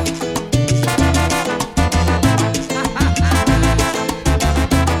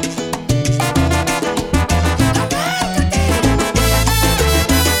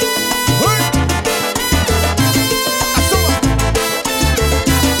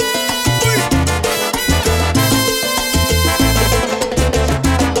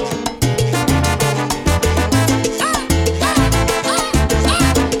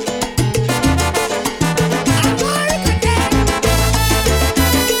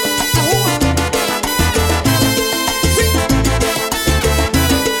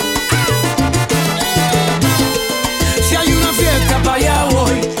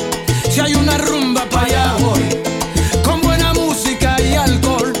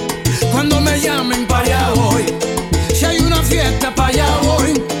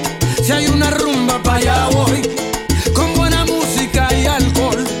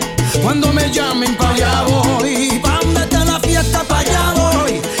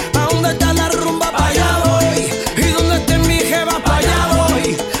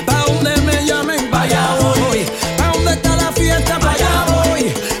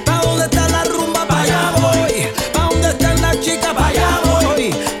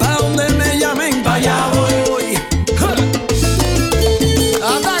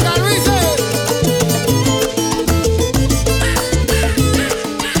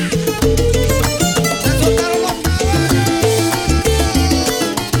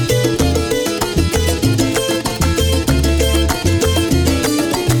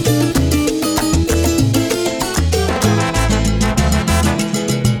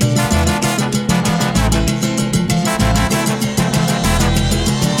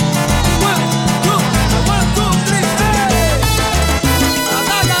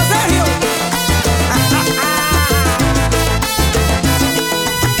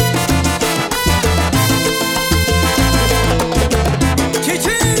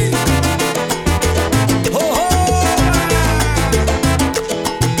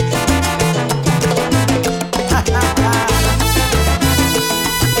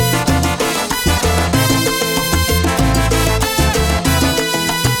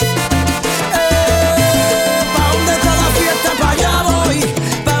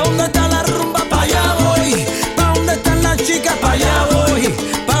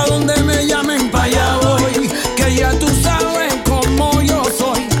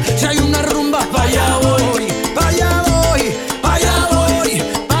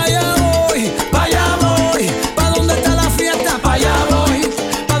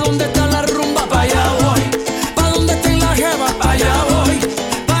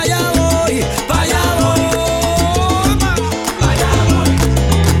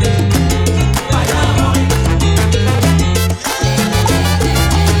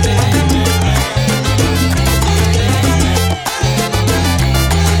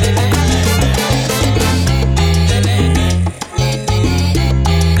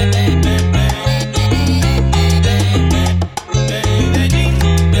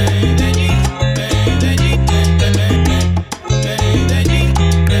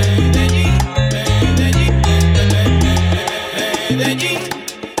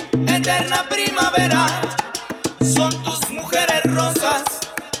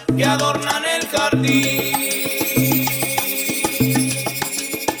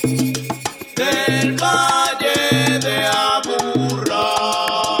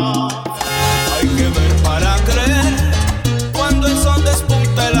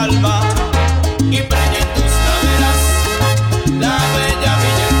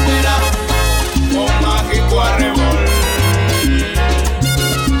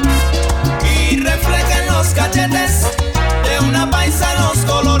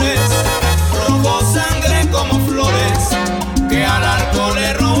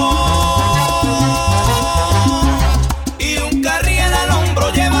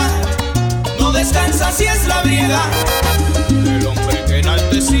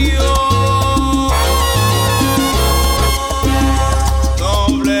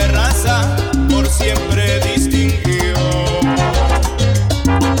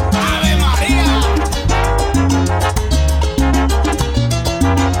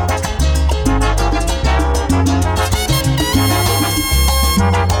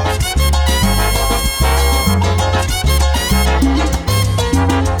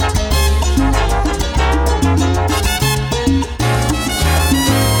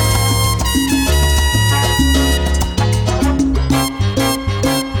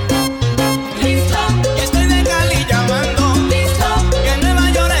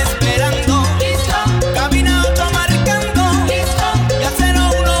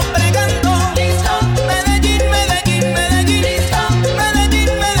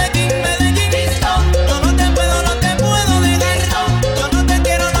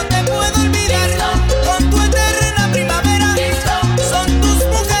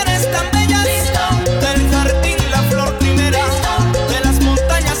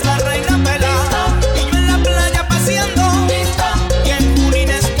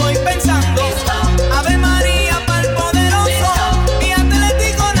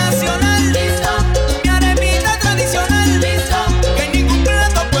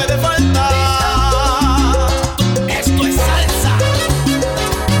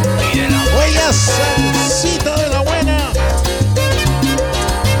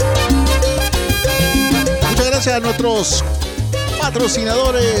 nuestros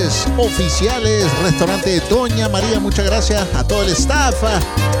patrocinadores oficiales, restaurante Doña María, muchas gracias a todo el staff.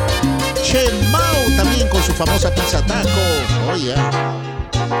 Chemao también con su famosa pizza taco. Oh yeah.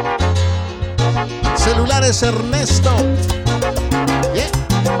 Celulares Ernesto. Yeah.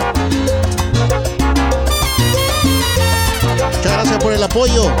 Muchas gracias por el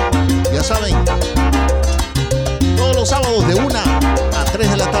apoyo. Ya saben, todos los sábados de 1 a 3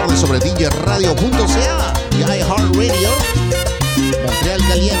 de la tarde sobre DJRadio.ca y iHeartRadio. Montréal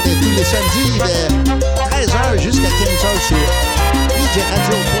Caliente tous les samedis de 13h jusqu'à 15h sur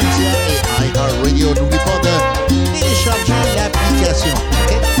DJRadio.ca et iHeartRadio. N'oublie pas de télécharger l'application,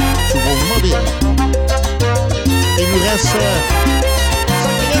 okay, sur vos mobiles. Il nous reste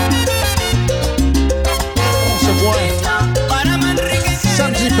 5 minutes. On se voit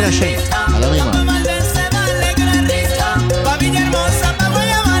samedi prochain à la même heure.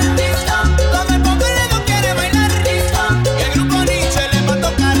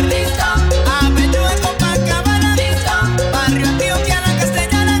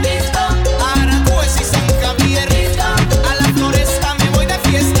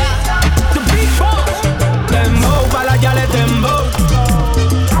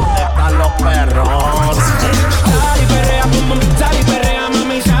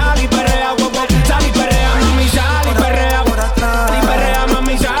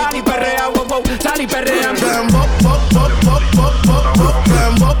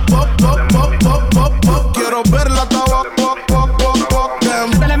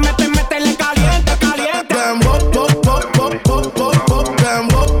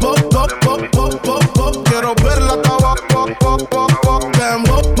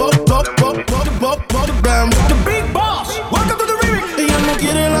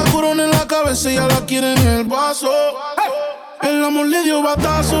 El amor le dio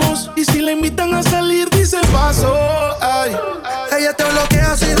batazos y si le invitan a salir dice paso. Ay. Ella te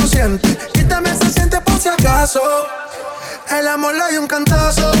bloquea si no siente, quítame se siente por si acaso. El amor le dio un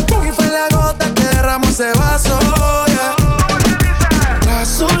cantazo y fue la gota que derramó ese vaso. Yeah. Las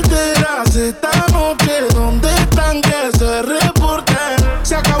solteras esta noche, ¿dónde están? Que se reporten.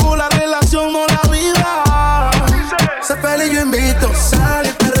 Se acabó la relación, no la vida. Se pelea y yo invito, sal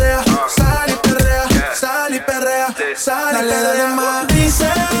y perrea, sal y perrea, sal y perrea, sal y perrea más. Dice,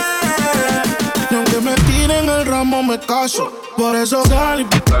 y aunque me tiren el ramo me caso. Por eso sal y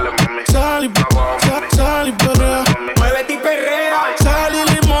perrea, sal y perrea. Muévete y perrea. Sal y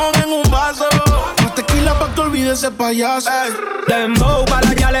limón en un vaso. Más tequila pa' que olvide ese payaso. Dembow, para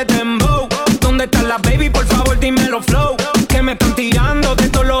allá le dembow. ¿Dónde están las baby? Por favor dímelo flow. Que me están tirando de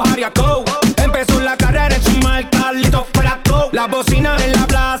todos los ariacos. Empezó la carrera en su marca, listo fuera go. Las bocinas en la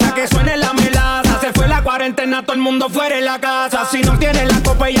plaza, que suene la melaza. Se fue la cuarentena, todo el mundo fuera en la casa. Si no tiene la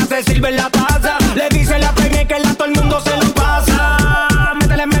copa ella se sirve en la taza. Le dice la peña que la todo el mundo se lo pasa.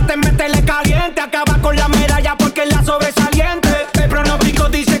 Métele caliente, acaba con la medalla porque es la sobresaliente. El pronóstico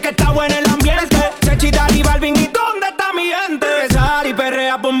dice que está bueno el ambiente. Sechita y Balvin, ¿y dónde está mi gente? Sal y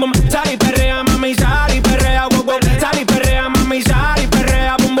perrea, bum bum, sal y perrea, mami, sal y perrea, wow wow. Sal y perrea, mami, sal y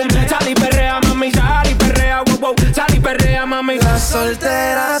perrea, bum bum, sal y perrea, mami, sal y perrea, wow wow. Sal y perrea, mami. Las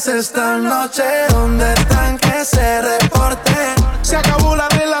solteras esta noche, ¿dónde están? Que se reporten. Se acabó la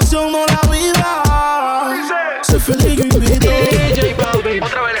relación, no la vida. Se feliz yo invito. DJ Balvin.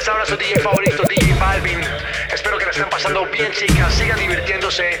 Otra vez les habla su DJ favorito, DJ Balvin. Espero que la estén pasando bien, chicas. Sigan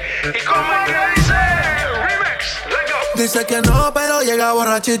divirtiéndose. ¿Y cómo es que dice? Remix. Let's go. Dice que no, pero llega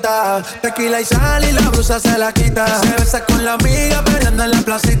borrachita. Tequila y sal y la blusa se la quita. Se besa con la amiga peleando en la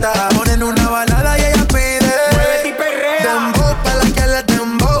placita. Ponen una balada y ella pide. Muévete y perrea. Dembow, para la que le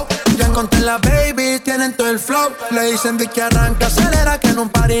dembow. Ya encontré la baby, tienen todo el flow. Le dicen de que arranca, acelera, que en un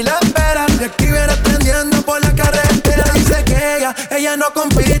party la espera. Y aquí viene prendiendo por la carretera. Dice que ella no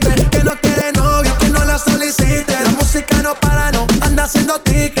compite, que no quiere novio, que no la solicite. La música no para, no anda haciendo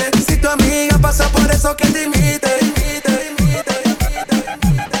ticket. Si tu amiga pasa por eso que te imite.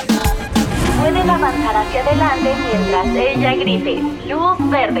 Pueden avanzar hacia adelante mientras ella grite luz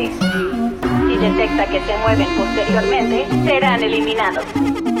verde. Si detecta que se mueven posteriormente, serán eliminados.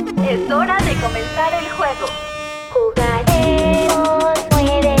 Es hora de comenzar el juego. Jugaremos,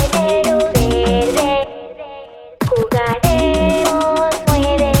 muévete luz verde. Jugaremos,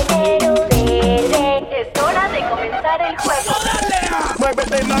 muévete luz verde. Es hora de comenzar el juego.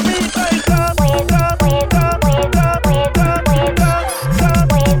 Muévete, mamita, y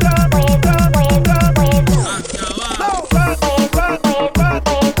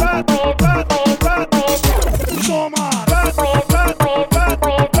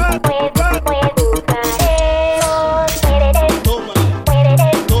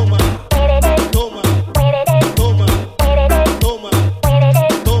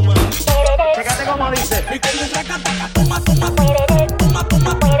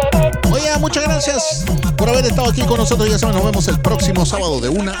Oye, muchas gracias por haber estado aquí con nosotros. Ya saben, nos vemos el próximo sábado de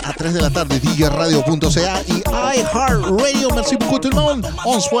 1 a 3 de la tarde. DJRadio.ca et iHeartRadio. Merci beaucoup tout le monde.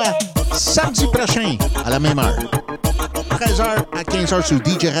 On se voit samedi prochain à la même heure. 13h à 15h sur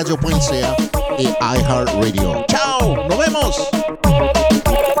DJRadio.ca et iHeartRadio. Ciao, nos vemos.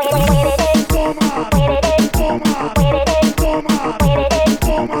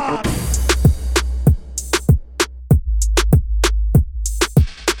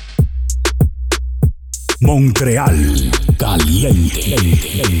 Montreal Caliente.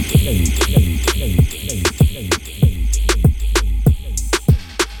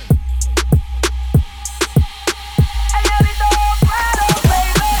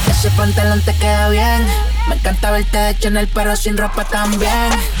 Ese pantalón te queda bien. Me encanta verte de Chanel pero sin ropa también.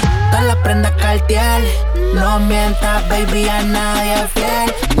 Todas las prendas Cartier. No mientas, baby, a nadie es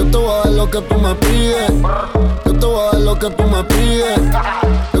fiel. Yo te voy a dar lo que tú me pides. Yo te voy a dar lo que tú me pides.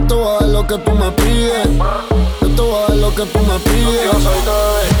 Yo te voy a dar lo que tú me pides. Yo te voy a dar lo que tú me pides.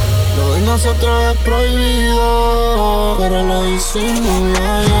 Lo de nosotros es prohibido, pero lo hicimos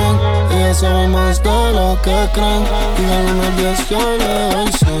bien. Ella sabe más de lo que creen. Y de 1 al 10 yo le doy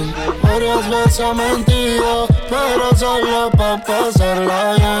 100. Varias veces ha mentido, pero solo pa'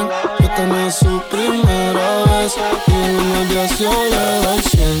 pasarla bien. Esta no es su primera vez. Y de 1 al 10 yo le doy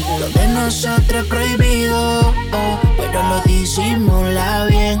 100. Lo de nosotros es prohibido, pero lo disimula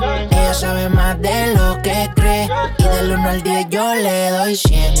bien. Ella sabe más de lo que cree. Y del 1 al 10 yo le doy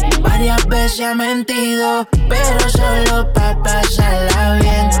 100. Varias veces ha mentido, pero solo pa' pasarla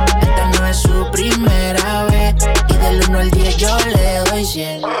bien. Esta no es su primera vez. Y del 1 al 10 yo le doy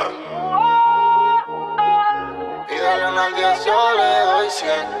 100. Y del 1 al 10 yo le doy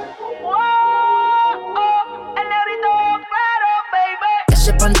 100.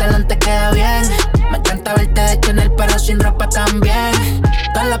 Ese pantalón te queda bien. Me encanta verte de Chanel pero sin ropa también.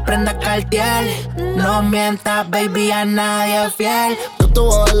 Todas las prendas Cartier. No mientas, baby, a nadie es fiel. Yo te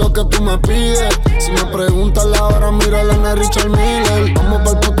voy a dar lo que tú me pides. Si me preguntas la hora, mírala en el Richard Miller. Vamos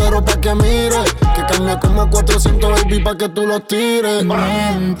pa'l putero pa' que mire. Que cambia como 400, baby, pa' que tú los tires.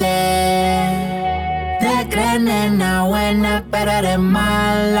 Miente. Te crees nena buena, pero eres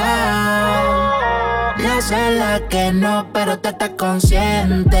mala. Yo sé la que no, pero te estás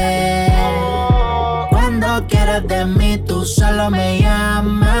consciente. Cuando quieres de mí, tú solo me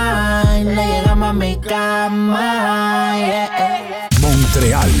llamas. Y le llegamos a mi cama. Yeah.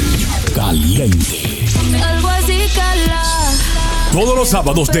 Montreal Caliente. Algo así, cala. Todos los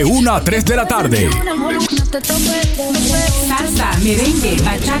sábados de 1 a 3 de la tarde. Salsa, merengue,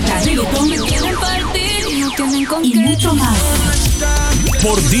 bachata, reggaetón y mucho más.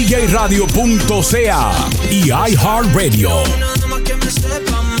 Por DJRadio.ca y iHeartRadio.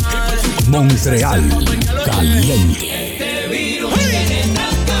 Montreal Caliente.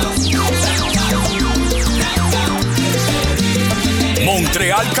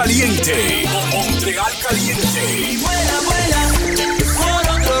 Montreal Caliente. Montreal Caliente. Vuela, por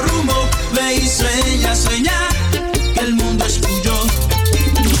otro rumbo. Ve y sueña, que el mundo es tuyo.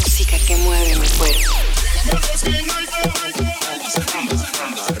 Música que mueve mi cuerpo.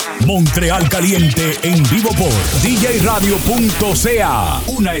 Montreal Caliente en vivo por DJRadio.ca,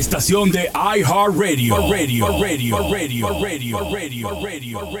 una estación de iHeartRadio. Radio.